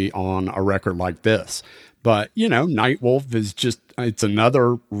 especially on a record like this. But, Nightwolf is it's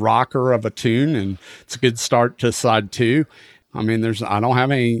another rocker of a tune, and it's a good start to side 2. I mean, I don't have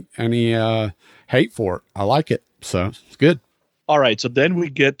any hate for it. I like it. So it's good. All right. So then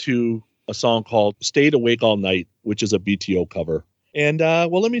we get to a song called Stayed Awake All Night, which is a BTO cover. And,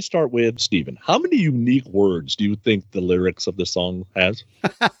 let me start with Steven. How many unique words do you think the lyrics of the song has?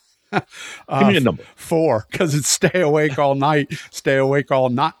 Give me a number. 4, because it's stay awake all night, stay awake all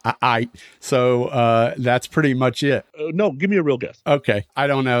night. So that's pretty much it. No, give me a real guess. Okay. I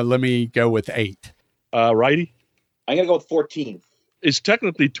don't know. Let me go with 8. Righty? I'm going to go with 14. It's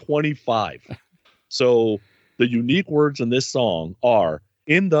technically 25. So the unique words in this song are,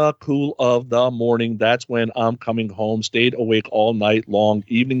 in the cool of the morning, that's when I'm coming home, stayed awake all night long,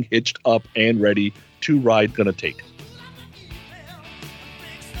 evening hitched up and ready to ride, gonna take.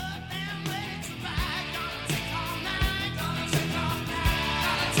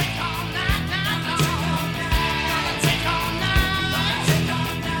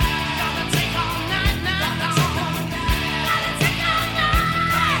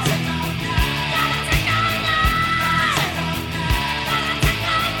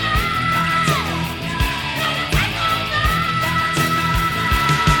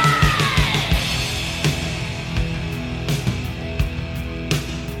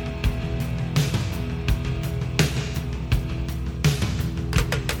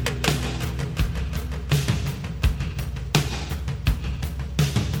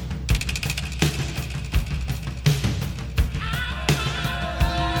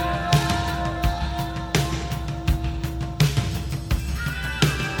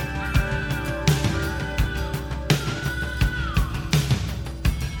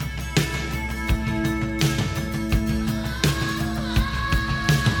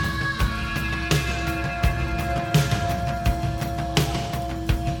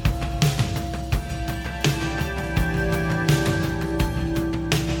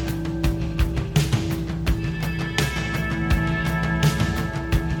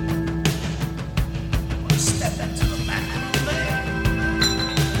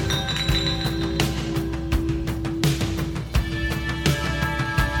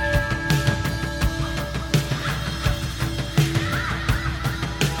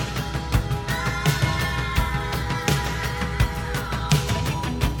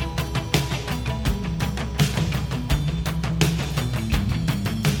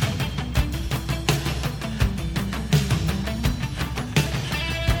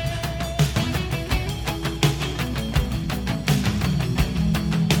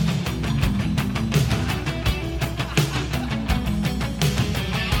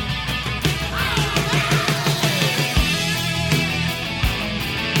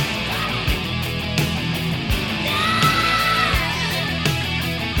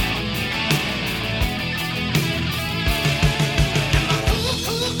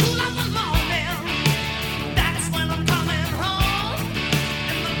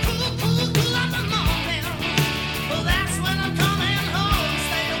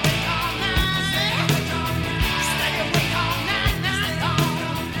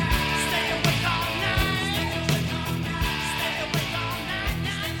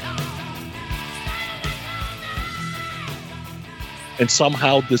 And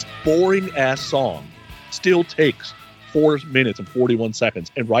somehow this boring ass song still takes 4 minutes and 41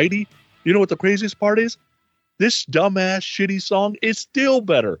 seconds. And Righty, you know what the craziest part is? This dumbass shitty song is still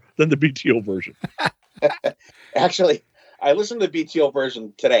better than the BTO version. Actually, I listened to the BTO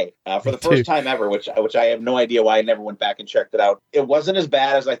version today for the first time ever, which I have no idea why I never went back and checked it out. It wasn't as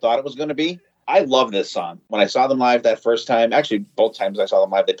bad as I thought it was going to be. I love this song. When I saw them live that first time, actually both times I saw them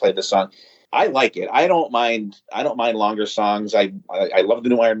live, they played this song. I like it. I don't mind longer songs. I love the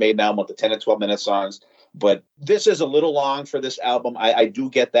new Iron Maiden album with the 10 and 12 minute songs. But this is a little long for this album. I do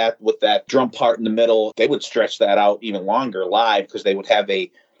get that with that drum part in the middle. They would stretch that out even longer live because they would have a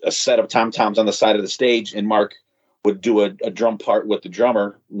set of tom-toms on the side of the stage, and Mark would do a drum part with the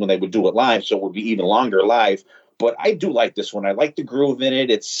drummer when they would do it live, so it would be even longer live. But I do like this one. I like the groove in it.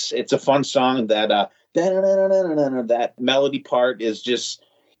 It's a fun song. That melody part is just,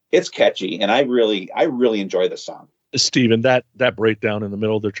 it's catchy, and I really enjoy this song. Steven, that breakdown in the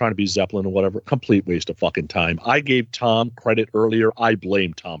middle, they're trying to be Zeppelin or whatever, complete waste of fucking time. I gave Tom credit earlier. I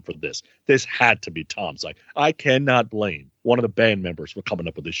blame Tom for this. This had to be Tom's. I cannot blame one of the band members for coming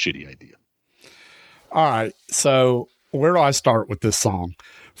up with this shitty idea. All right, so where do I start with this song?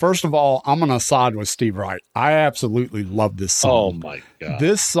 First of all, I'm going to side with Steve Wright. I absolutely love this song. Oh, my God.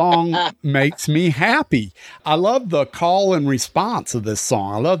 This song makes me happy. I love the call and response of this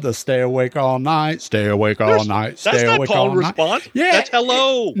song. I love the stay awake all night, stay awake all night, stay awake all night. That's not call and response. Yeah. That's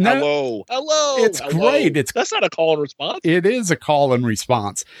hello. No, hello. It's hello. great. That's not a call and response. It is a call and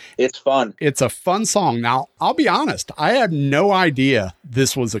response. It's fun. It's a fun song. Now, I'll be honest. I had no idea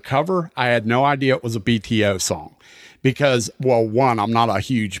this was a cover. I had no idea it was a BTO song. Because, well, one, I'm not a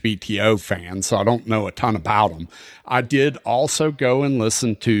huge BTO fan, so I don't know a ton about them. I did also go and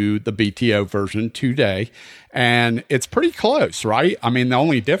listen to the BTO version today, and it's pretty close, right? I mean, the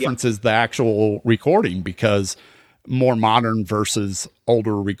only difference is the actual recording, because more modern versus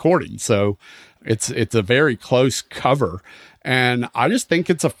older recording. So it's a very close cover. And I just think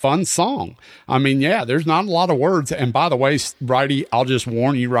it's a fun song. I mean, yeah, there's not a lot of words. And by the way, Righty, I'll just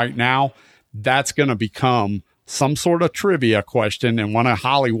warn you right now, that's going to become some sort of trivia question in one of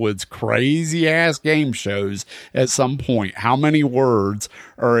Hollywood's crazy ass game shows at some point. How many words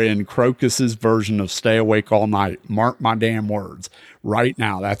are in Krokus's version of Stay Awake All Night? Mark my damn words. Right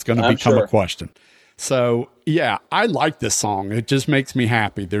now, that's going to become a question. So, yeah, I like this song. It just makes me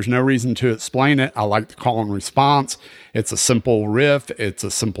happy. There's no reason to explain it. I like the call and response. It's a simple riff. It's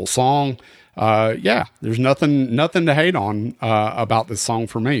a simple song. Yeah, there's nothing to hate on about this song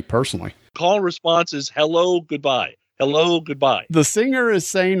for me personally. Call and response is hello, goodbye. Hello, goodbye. The singer is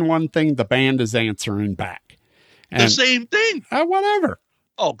saying one thing, the band is answering back. And, the same thing. Whatever.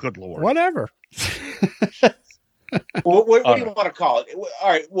 Oh, good Lord. Whatever. What do you want to call it? All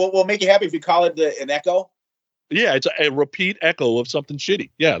right, we'll make you happy if you call it an echo. Yeah, it's a repeat echo of something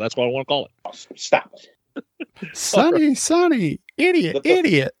shitty. Yeah, that's what I want to call it. Oh, stop it. Sunny,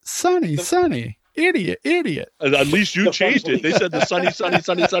 idiot, sunny, idiot. At least you changed it. They said the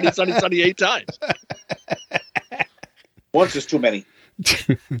sunny 8 times. Once is too many.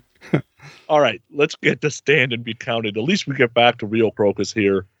 All right, let's get to Stand and Be Counted. At least we get back to real Krokus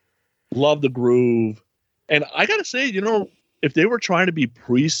here. Love the groove. And I got to say, if they were trying to be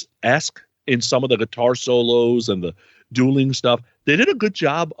Priest-esque in some of the guitar solos and the dueling stuff, they did a good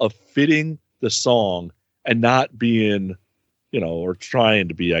job of fitting the song and not being, or trying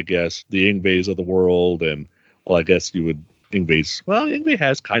to be, I guess, the Yngwies of the world. And, well, I guess you would, Yngwie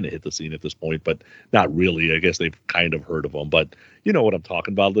has kind of hit the scene at this point, but not really. I guess they've kind of heard of them, but you know what I'm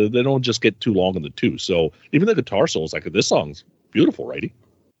talking about. They don't just get too long in the tooth. So even the guitar solos, like this song's beautiful, righty?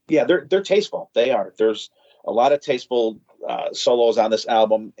 Yeah, they're tasteful. They are. There's a lot of tasteful solos on this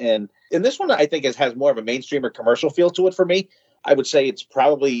album. And this one, I think, has more of a mainstream or commercial feel to it for me. I would say it's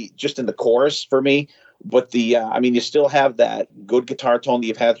probably just in the chorus for me. But you still have that good guitar tone that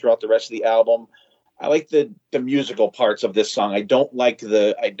you've had throughout the rest of the album. I like the musical parts of this song. I don't like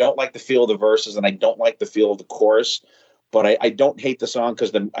the feel of the verses, and I don't like the feel of the chorus. But I don't hate the song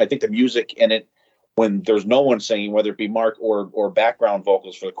because I think the music in it, when there's no one singing, whether it be Mark or background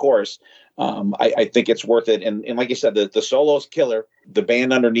vocals for the chorus, I think it's worth it. And like you said, the solo's killer. The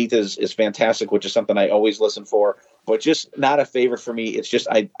band underneath is fantastic, which is something I always listen for. But just not a favorite for me. It's just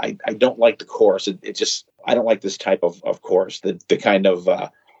I don't like the chorus. I don't like this type of chorus. The kind of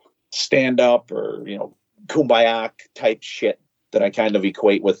stand up or kumbaya type shit that I kind of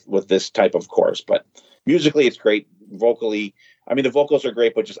equate with this type of chorus. But musically, it's great. Vocally, the vocals are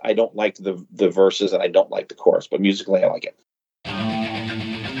great, but just I don't like the verses and I don't like the chorus. But musically, I like it.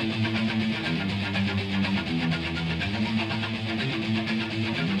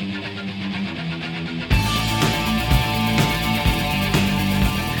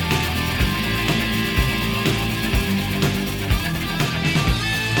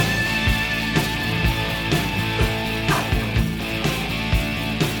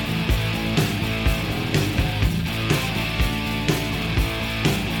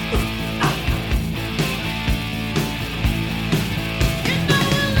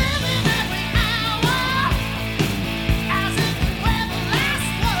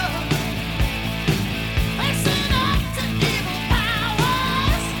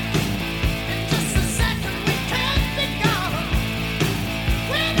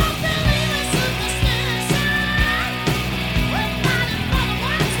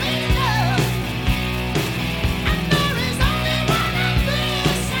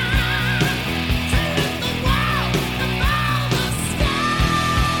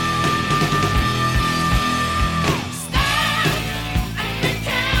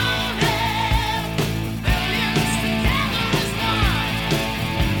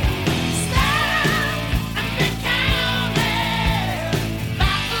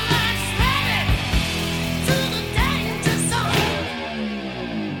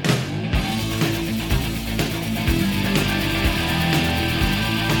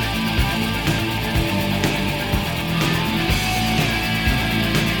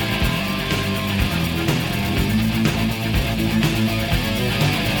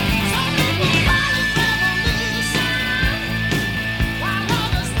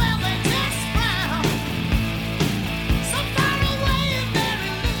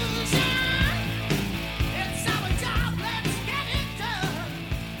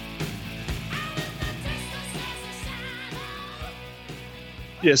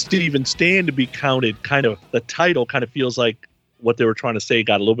 Yeah, Steven, Stand to Be Counted, the title kind of feels like what they were trying to say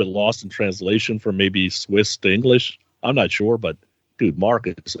got a little bit lost in translation from maybe Swiss to English. I'm not sure, but dude, Mark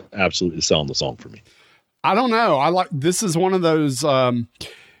is absolutely selling the song for me. I don't know. This is one of those,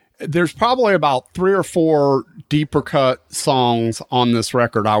 there's probably about 3 or 4 deeper cut songs on this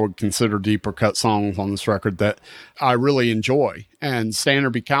record. I would consider deeper cut songs on this record that I really enjoy. And Stand or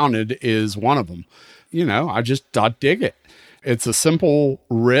Be Counted is one of them. You know, I dig it. It's a simple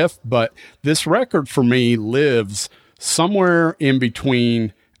riff, but this record for me lives somewhere in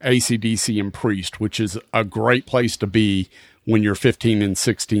between AC/DC and Priest, which is a great place to be when you're 15 and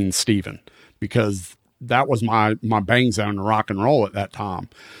 16 Steven, because that was my bang zone to rock and roll at that time.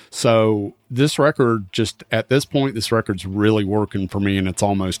 So this record, just at this point, this record's really working for me, and it's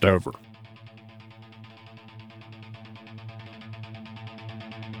almost over.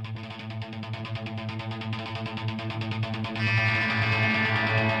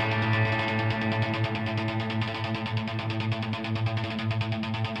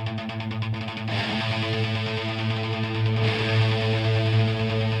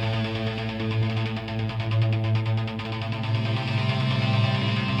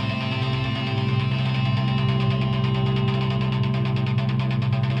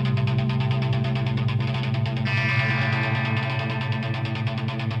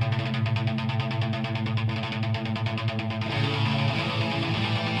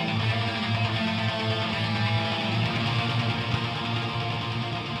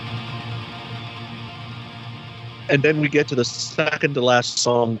 And then we get to the second to last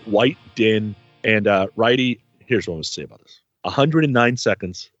song, White Din. And Righty, here's what I'm going to say about this. 109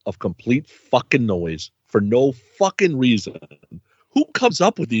 seconds of complete fucking noise for no fucking reason. Who comes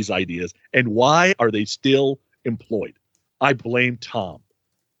up with these ideas, and why are they still employed? I blame Tom.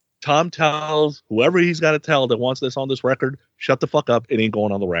 Tom tells whoever he's got to tell that wants this on this record, shut the fuck up. It ain't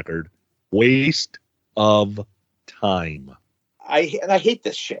going on the record. Waste of time. I hate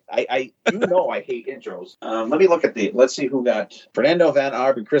this shit. I hate intros. Let me look at let's see who got Fernando Van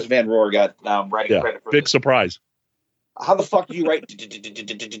Arp and Chris Van Roer got writing credit for big this. Surprise. How the fuck do you write?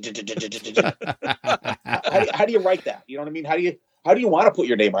 How do you write that? You know what I mean? How do you want to put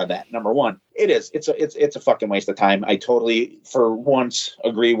your name on that? Number one, it's a fucking waste of time. I totally, for once,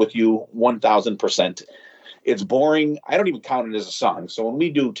 agree with you 1,000%. It's boring. I don't even count it as a song. So when we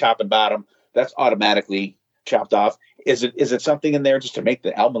do top and bottom, that's automatically chopped off. Is it something in there just to make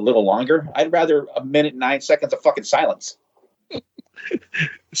the album a little longer? I'd rather 1 minute and 9 seconds of fucking silence.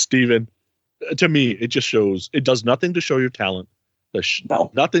 Steven, to me, it just shows, it does nothing to show your talent.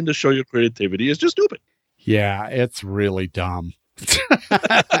 Nothing to show your creativity. It's just stupid. Yeah, it's really dumb.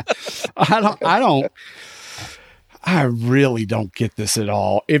 I really don't get this at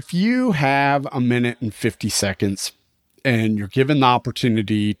all. If you have 1 minute and 50 seconds and you're given the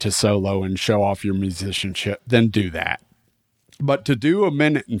opportunity to solo and show off your musicianship, then do that. But to do 1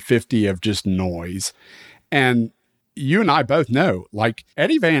 minute and 50 of just noise, and you and I both know, like,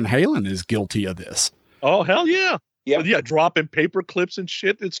 Eddie Van Halen is guilty of this. Oh, hell yeah. Yep. Yeah, dropping paper clips and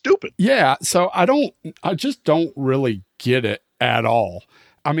shit. It's stupid. Yeah, so I just don't really get it at all.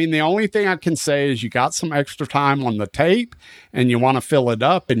 I mean, the only thing I can say is you got some extra time on the tape and you want to fill it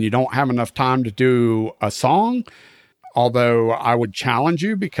up and you don't have enough time to do a song. Although I would challenge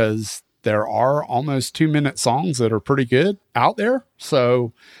you, because there are almost 2-minute songs that are pretty good out there.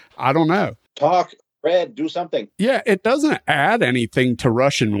 So I don't know. Talk, Red, do something. Yeah, it doesn't add anything to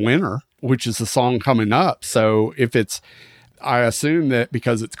Russian Winter, which is the song coming up. So I assume that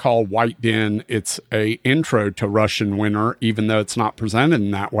because it's called White Din, it's a intro to Russian Winter, even though it's not presented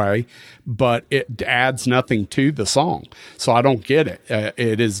in that way, but it adds nothing to the song. So I don't get it.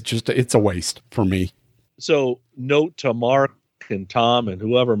 It's a waste for me. So note to Mark and Tom and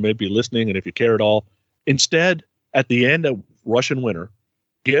whoever may be listening, and if you care at all, instead, at the end of Russian Winter,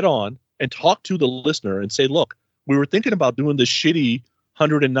 get on and talk to the listener and say, look, we were thinking about doing this shitty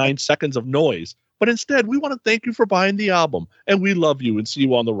 109 seconds of noise, but instead we want to thank you for buying the album, and we love you and see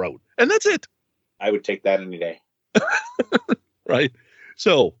you on the road. And that's it. I would take that any day. Right?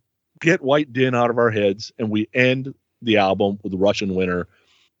 So get White Din out of our heads, and we end the album with Russian Winter.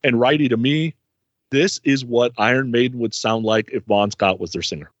 And Righty, to me, this is what Iron Maiden would sound like if Bon Scott was their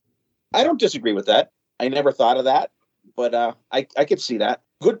singer. I don't disagree with that. I never thought of that, but I could see that.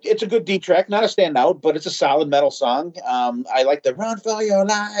 Good. It's a good deep track, not a standout, but it's a solid metal song. I like the "Run for Your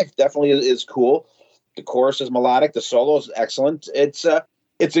Life." Definitely is cool. The chorus is melodic. The solo is excellent. It's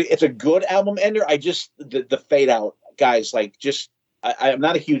a good album ender. I just the fade out, guys. Like, I'm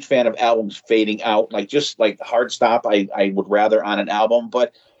not a huge fan of albums fading out. Like, just like hard stop, I would rather on an album,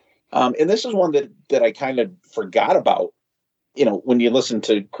 but. And this is one that I kind of forgot about when you listen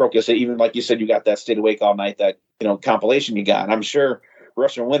to Krokus, even like you said, you got that Stayed Awake All Night, that, compilation you got. I'm sure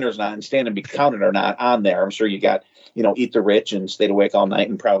Russian Winter's not, and Stand and Be Counted are not on there. I'm sure you got, Eat the Rich and Stayed Awake All Night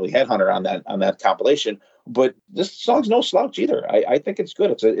and probably Headhunter on that compilation. But this song's no slouch either. I think it's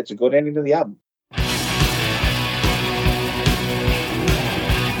good. It's a good ending to the album.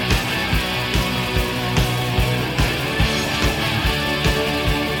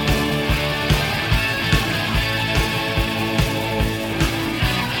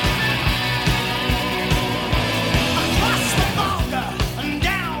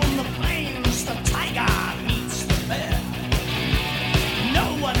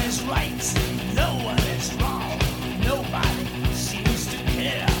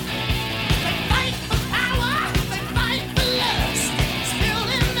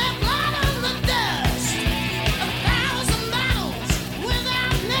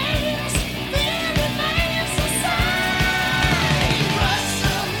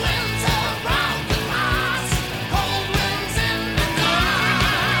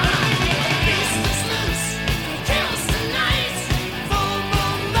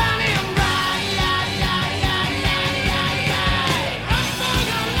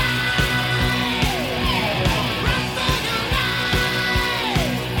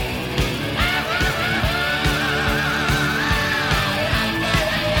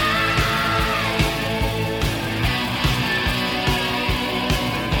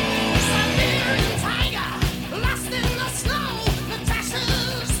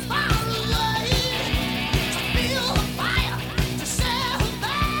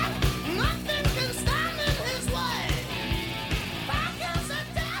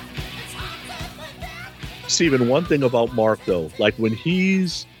 Steven, one thing about Mark, though, like when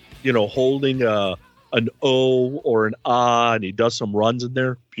he's, holding an O or an ah and he does some runs in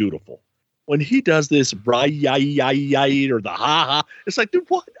there, beautiful. When he does this right or the ha-ha, it's like, dude,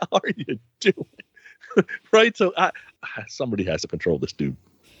 what are you doing? Right? So somebody has to control this dude.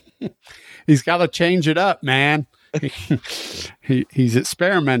 He's got to change it up, man. He's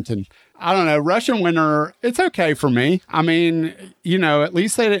experimenting. I don't know. Russian Winter, it's okay for me. I mean, at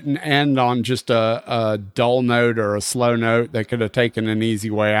least they didn't end on just a dull note or a slow note. They could have taken an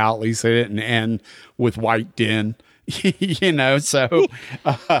easy way out. At least they didn't end with White Den,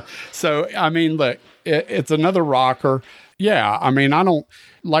 So I mean, look, it's another rocker. Yeah, I mean, I don't,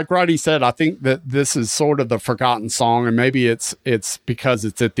 like Roddy said, I think that this is sort of the forgotten song, and maybe it's because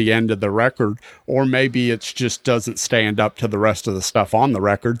it's at the end of the record, or maybe it's just doesn't stand up to the rest of the stuff on the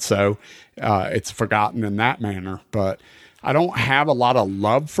record, so it's forgotten in that manner. But I don't have a lot of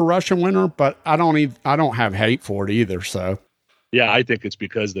love for Russian Winter, but I don't have hate for it either. So yeah, I think it's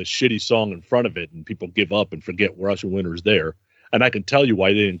because the shitty song in front of it, and people give up and forget Russian Winter's there. And I can tell you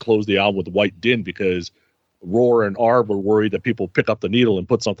why they didn't close the album with White Din, because Roar and Arb were worried that people pick up the needle and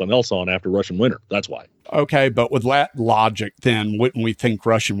put something else on after Russian Winter. That's why. Okay, but with that logic, then wouldn't we think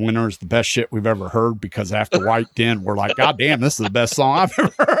Russian Winter is the best shit we've ever heard? Because after White Den, we're like, God damn, this is the best song I've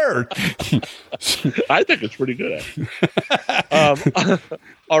ever heard. I think it's pretty good, actually.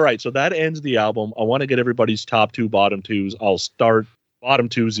 All right, so that ends the album. I want to get everybody's top two, bottom twos. I'll start. Bottom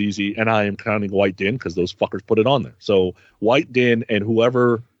two's easy, and I am counting White Din because those fuckers put it on there. So White Din and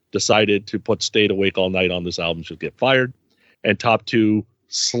whoever decided to put Stayed Awake All Night on this album should get fired. And top two,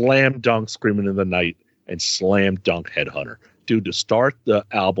 slam dunk Screaming in the Night and slam dunk Headhunter. Dude, to start the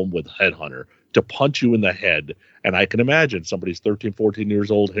album with Headhunter, to punch you in the head, and I can imagine somebody's 13, 14 years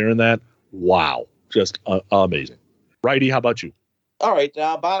old hearing that. Wow. Just amazing. Righty, how about you? All right,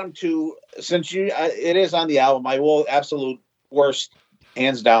 bottom two, since it is on the album, I will absolute worst,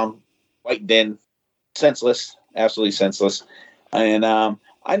 hands down, White Din, senseless, absolutely senseless. And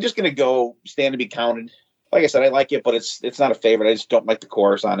I'm just going to go Stand to Be Counted. Like I said, I like it, but it's not a favorite. I just don't like the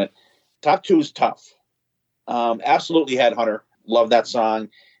chorus on it. Top two is tough. Absolutely Headhunter. Love that song.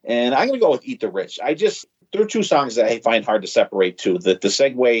 And I'm going to go with Eat the Rich. There are two songs that I find hard to separate too. The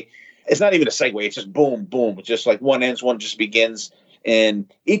segue, it's not even a segue. It's just boom, boom. It's just like one ends, one just begins.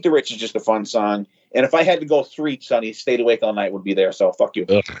 And Eat the Rich is just a fun song. And if I had to go three, Sonny, Stayed Awake All Night would be there. So fuck you.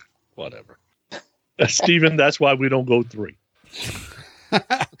 Ugh, whatever. Steven, that's why we don't go three.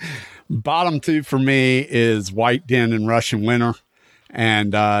 Bottom two for me is White Den and Russian Winter.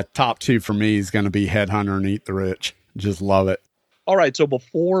 And top two for me is going to be Headhunter and Eat the Rich. Just love it. All right. So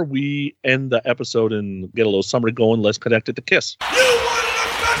before we end the episode and get a little summary going, let's connect it to Kiss. You wanted the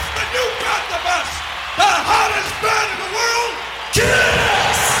best, and you got the best. The hottest band in the world, Kiss!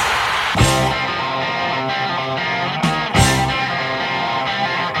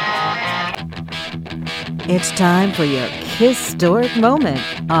 It's time for your Kiss-storic moment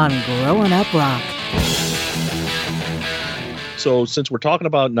on Growing Up Rock. So since we're talking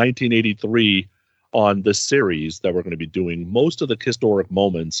about 1983 on this series that we're going to be doing, most of the historic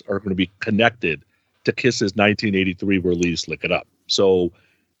moments are going to be connected to Kiss's 1983 release, Lick It Up. So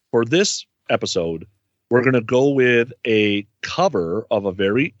for this episode, we're going to go with a cover of a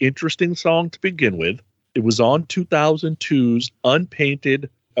very interesting song to begin with. It was on 2002's Unpainted,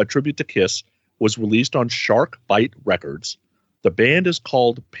 a tribute to Kiss, was released on Shark Bite Records. The band is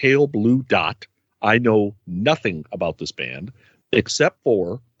called Pale Blue Dot. I know nothing about this band, except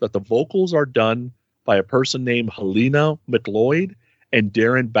for that the vocals are done by a person named Helena McLeod and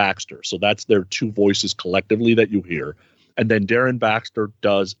Darren Baxter. So that's their two voices collectively that you hear. And then Darren Baxter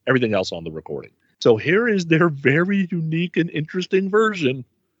does everything else on the recording. So here is their very unique and interesting version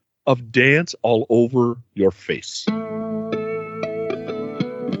of Dance All Over Your Face.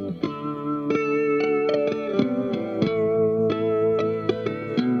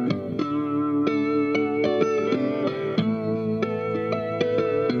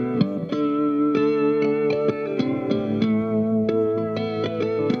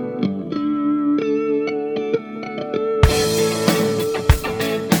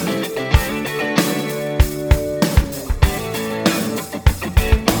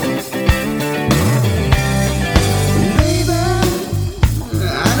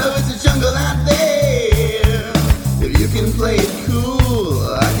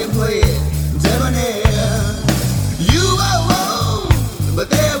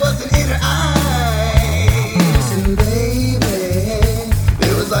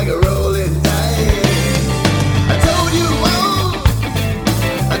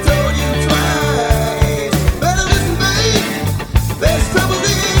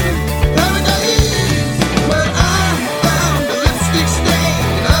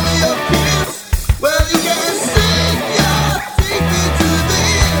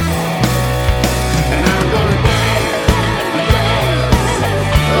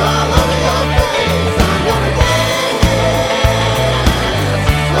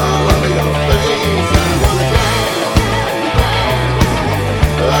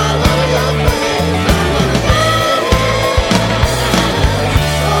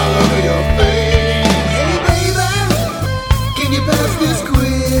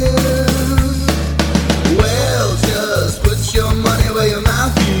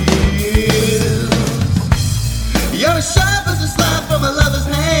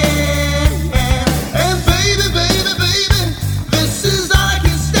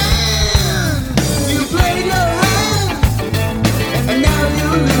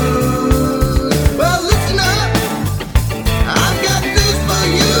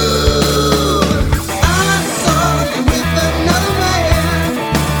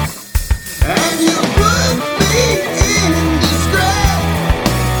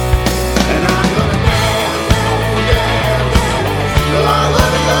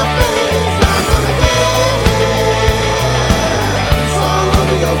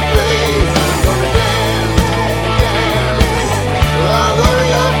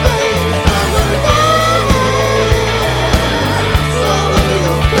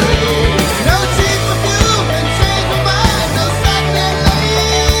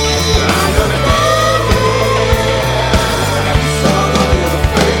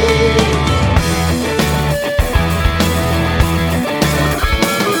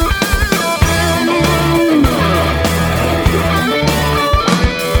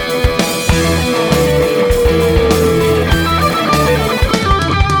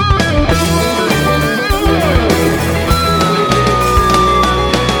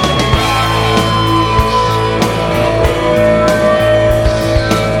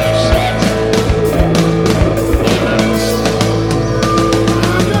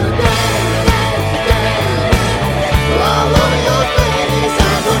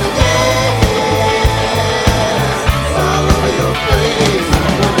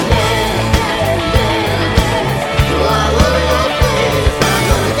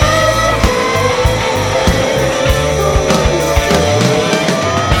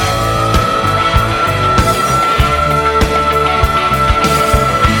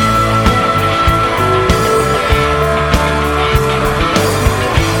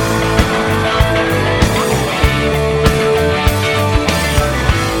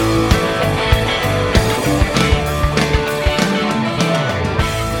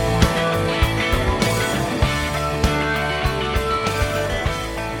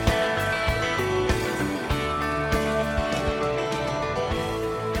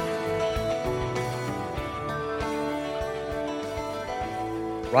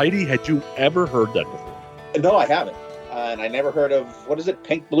 Righty, had you ever heard that before? No, I haven't. And I never heard of, what is it,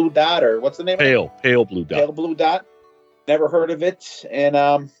 Pink Blue Dot, or what's the name of it? Pale Blue Dot. Pale Blue Dot? Never heard of it, and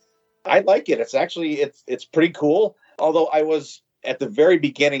I like it. It's actually it's pretty cool. Although I was at the very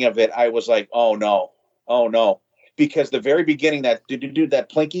beginning of it, I was like, oh no, because the very beginning that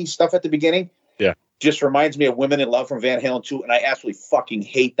plinky stuff at the beginning, just reminds me of Women in Love from Van Halen 2, and I absolutely fucking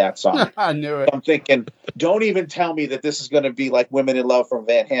hate that song. I knew it. I'm thinking, don't even tell me that this is going to be like Women in Love from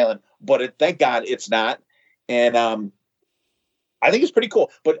Van Halen, but thank God it's not. And I think it's pretty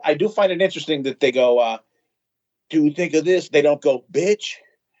cool. But I do find it interesting that they go, do you think of this? They don't go, bitch.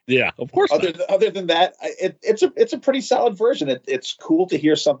 Yeah, of course. Other than that, it's a pretty solid version. It's cool to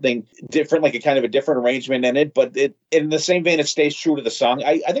hear something different, like a kind of a different arrangement in it, but in the same vein, it stays true to the song.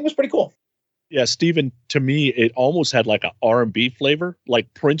 I think it was pretty cool. Yeah, Steven, to me, it almost had like an R&B flavor.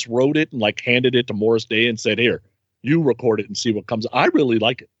 Like Prince wrote it and like handed it to Morris Day and said, here, you record it and see what comes. I really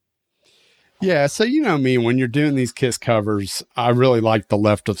like it. Yeah, so you know me, when you're doing these Kiss covers, I really like the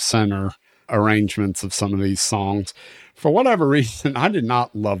left of center arrangements of some of these songs. For whatever reason, I did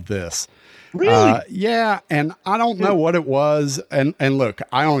not love this. Really? Yeah, and I don't know what it was. And look,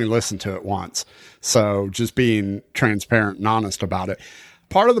 I only listened to it once. So just being transparent and honest about it.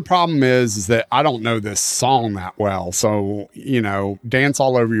 Part of the problem is that I don't know this song that well. So, you know, Dance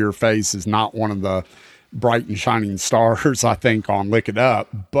All Over Your Face is not one of the bright and shining stars, I think, on Lick It Up.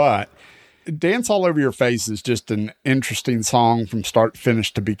 But Dance All Over Your Face is just an interesting song from start to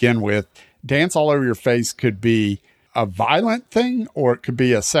finish to begin with. Dance All Over Your Face could be a violent thing or it could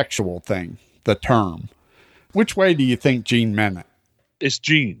be a sexual thing, the term. Which way do you think Gene meant it? It's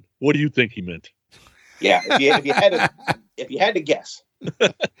Gene. What do you think he meant? Yeah, if you had to guess.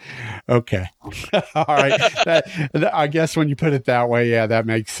 Okay. All right. I guess when you put it that way, yeah, that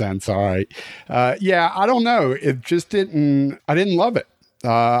makes sense. All right. Yeah, I don't know. It just I didn't love it.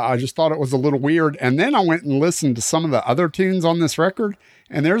 I just thought it was a little weird. And then I went and listened to some of the other tunes on this record,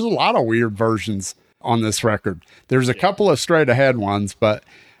 and there's a lot of weird versions on this record. There's a couple of straight ahead ones,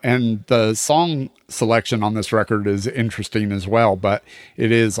 and the song selection on this record is interesting as well, but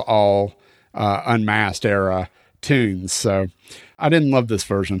it is all Unmasked era tunes. So I didn't love this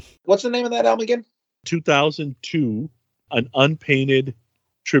version. What's the name of that album again? 2002, An Unpainted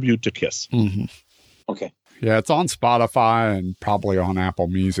Tribute to Kiss. Mm-hmm. Okay. Yeah, it's on Spotify and probably on Apple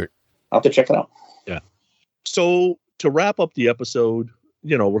Music. I'll have to check it out. Yeah. So to wrap up the episode,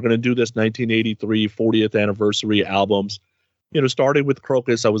 you know, we're going to do this 1983 40th anniversary albums. You know, starting with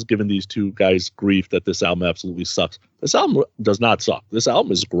Krokus, I was giving these two guys grief that this album absolutely sucks. This album does not suck. This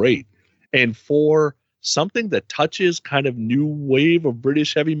album is great. And for something that touches kind of new wave of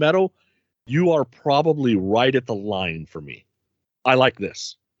British heavy metal, you are probably right at the line for me. I like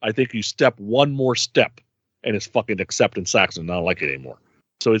this. I think you step one more step and it's fucking Acceptance Saxon. I don't like it anymore.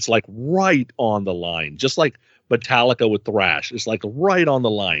 So it's like right on the line, just like Metallica with thrash. It's like right on the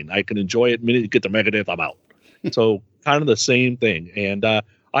line. I can enjoy it. The minute you get to Megadeth, I'm out. So kind of the same thing. And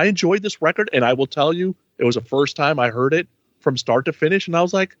I enjoyed this record, and I will tell you, it was the first time I heard it from start to finish, and I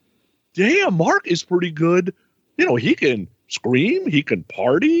was like, damn, Mark is pretty good. You know, he can scream, he can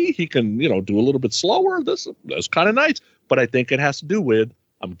party, he can, you know, do a little bit slower. That's kind of nice. But I think it has to do with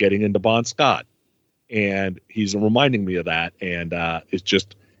I'm getting into Bon Scott. And he's reminding me of that, and it's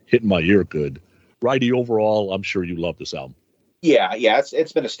just hitting my ear good. Righty, overall, I'm sure you love this album. Yeah,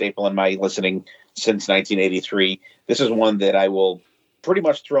 it's been a staple in my listening since 1983. This is one that I will pretty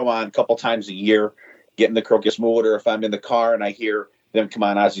much throw on a couple times a year, get in the Krokus mood, or if I'm in the car and I hear them come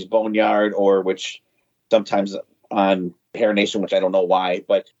on Ozzy's Boneyard, or which sometimes on Hair Nation, which I don't know why,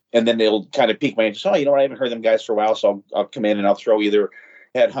 and then they'll kind of pique my interest. Oh, you know what? I haven't heard them guys for a while, so I'll come in and I'll throw either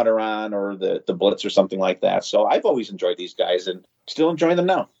Headhunter on or the Blitz or something like that. So I've always enjoyed these guys and still enjoying them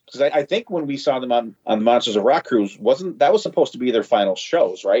now. Because I think when we saw them on the Monsters of Rock cruise, that was supposed to be their final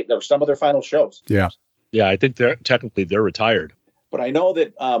shows, right? There were some of their final shows. Yeah. Yeah, I think they're retired. But I know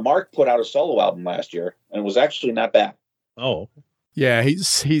that Mark put out a solo album last year, and it was actually not bad. Oh. Yeah,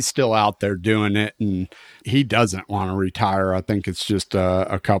 he's still out there doing it, and he doesn't want to retire. I think it's just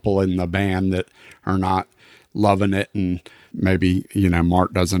a couple in the band that are not loving it, and maybe, you know,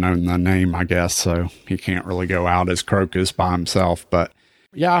 Mark doesn't own the name, I guess, so he can't really go out as Krokus by himself. But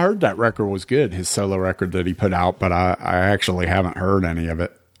yeah, I heard that record was good, his solo record that he put out, but I actually haven't heard any of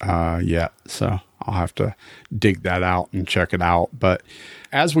it yet, so I'll have to dig that out and check it out. But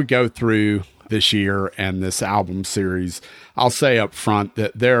as we go through this year and this album series, I'll say up front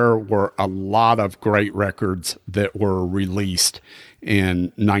that there were a lot of great records that were released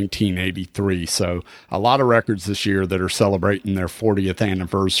in 1983. So a lot of records this year that are celebrating their 40th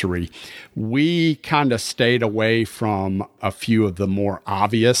anniversary. We kind of stayed away from a few of the more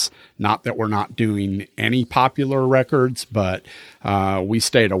obvious, not that we're not doing any popular records, but we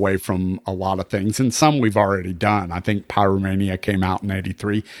stayed away from a lot of things, and some we've already done. I think Pyromania came out in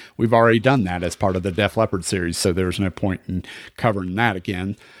 83. We've already done that as part of the Def Leppard series, so there's no point in covering that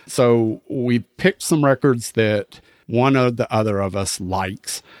again. So we picked some records that one or the other of us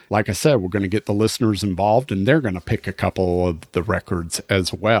likes. Like I said, we're going to get the listeners involved, and they're going to pick a couple of the records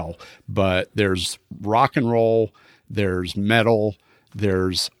as well. But there's rock and roll, there's metal,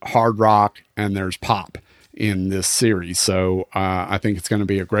 there's hard rock, and there's pop in this series. So I think it's going to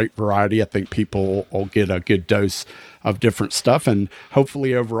be a great variety. I think people will get a good dose of different stuff, and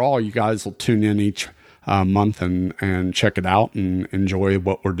hopefully overall you guys will tune in each month and check it out and enjoy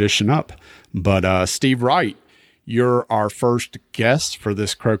what we're dishing up. But Steve Wright, you're our first guest for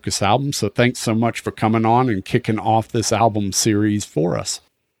this Krokus album, so thanks so much for coming on and kicking off this album series for us.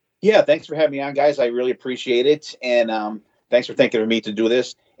 Yeah, thanks for having me on, guys. I really appreciate it, and thanks for thinking of me to do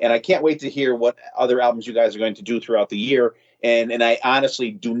this. And I can't wait to hear what other albums you guys are going to do throughout the year. And I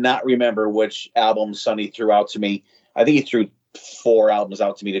honestly do not remember which album Sonny threw out to me. I think he threw 4 albums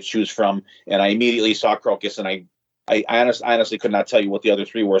out to me to choose from, and I immediately saw Krokus, and I honestly could not tell you what the other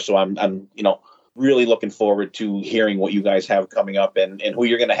 3 were. So I'm really looking forward to hearing what you guys have coming up and who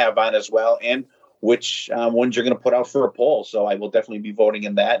you're going to have on as well, and which ones you're going to put out for a poll. So I will definitely be voting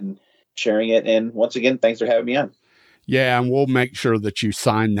in that and sharing it. And once again, thanks for having me on. Yeah, and we'll make sure that you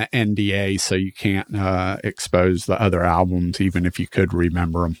sign the NDA so you can't expose the other albums, even if you could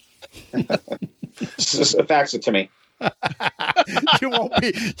remember them. Fax it to me. You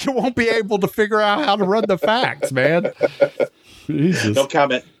won't be able to figure out how to run the fax, man. Jesus. No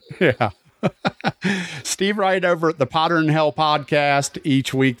comment. Yeah. Steve Wright over at the Potter and Hell podcast.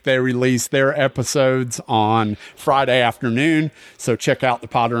 Each week they release their episodes on Friday afternoon. So check out the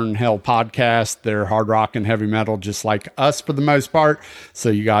Potter and Hell podcast. They're hard rock and heavy metal, just like us for the most part. So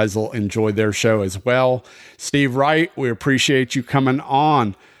you guys will enjoy their show as well. Steve Wright, we appreciate you coming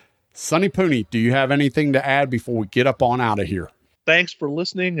on. Sonny Pooney, do you have anything to add before we get up on out of here? Thanks for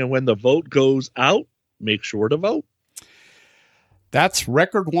listening. And when the vote goes out, make sure to vote. That's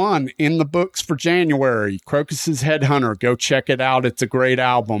record 1 in the books for January. Krokus's Headhunter. Go check it out. It's a great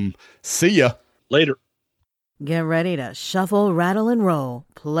album. See ya. Later. Get ready to shuffle, rattle, and roll.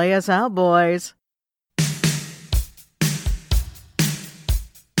 Play us out, boys.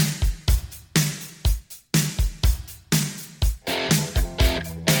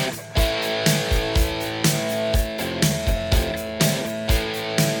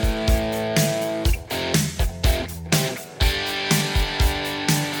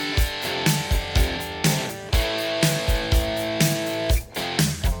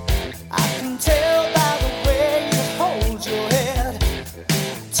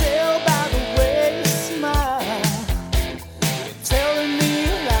 Tell by the way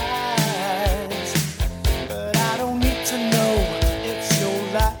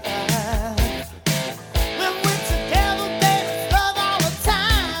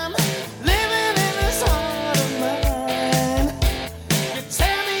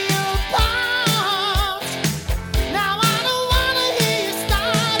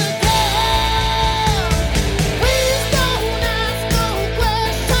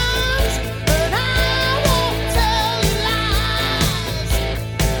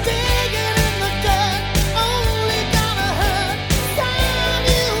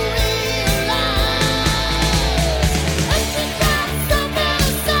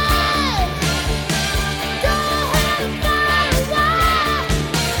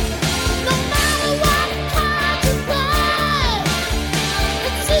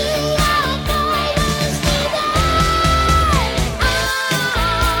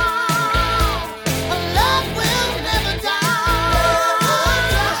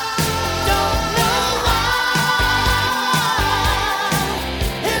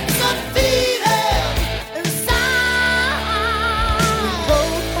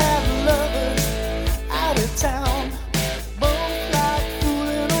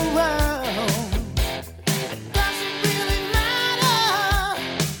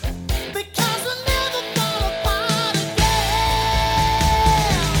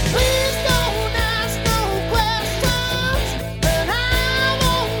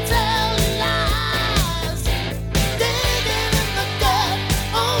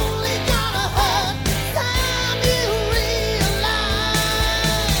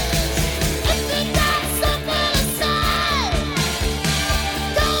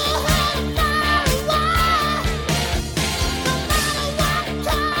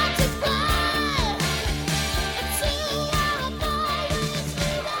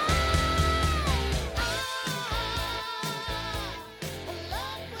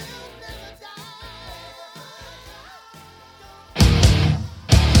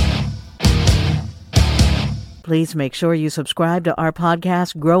Please make sure you subscribe to our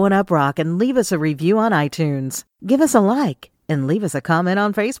podcast, Growing Up Rock, and leave us a review on iTunes. Give us a like and leave us a comment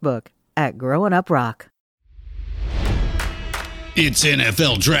on Facebook at Growing Up Rock. It's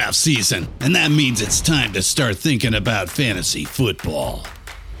NFL draft season, and that means it's time to start thinking about fantasy football.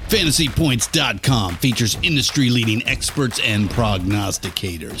 FantasyPoints.com features industry-leading experts and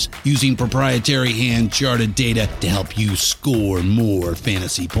prognosticators using proprietary hand-charted data to help you score more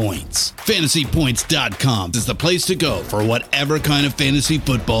fantasy points. FantasyPoints.com is the place to go for whatever kind of fantasy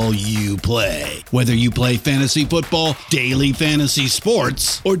football you play. Whether you play fantasy football, daily fantasy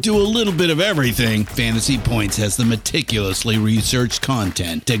sports, or do a little bit of everything, Fantasy Points has the meticulously researched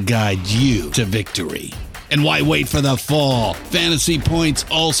content to guide you to victory. And why wait for the fall? Fantasy Points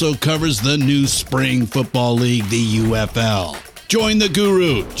also covers the new spring football league, the UFL. Join the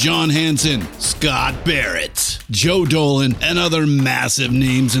guru, John Hansen, Scott Barrett, Joe Dolan, and other massive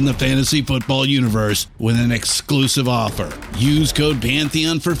names in the fantasy football universe with an exclusive offer. Use code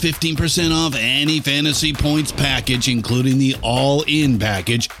Pantheon for 15% off any Fantasy Points package, including the all-in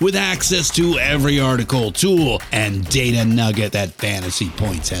package, with access to every article, tool, and data nugget that Fantasy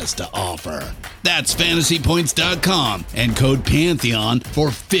Points has to offer. That's FantasyPoints.com and code Pantheon for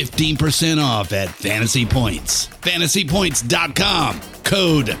 15% off at Fantasy Points. FantasyPoints.com,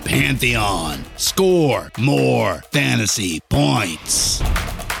 code Pantheon. Score more fantasy points.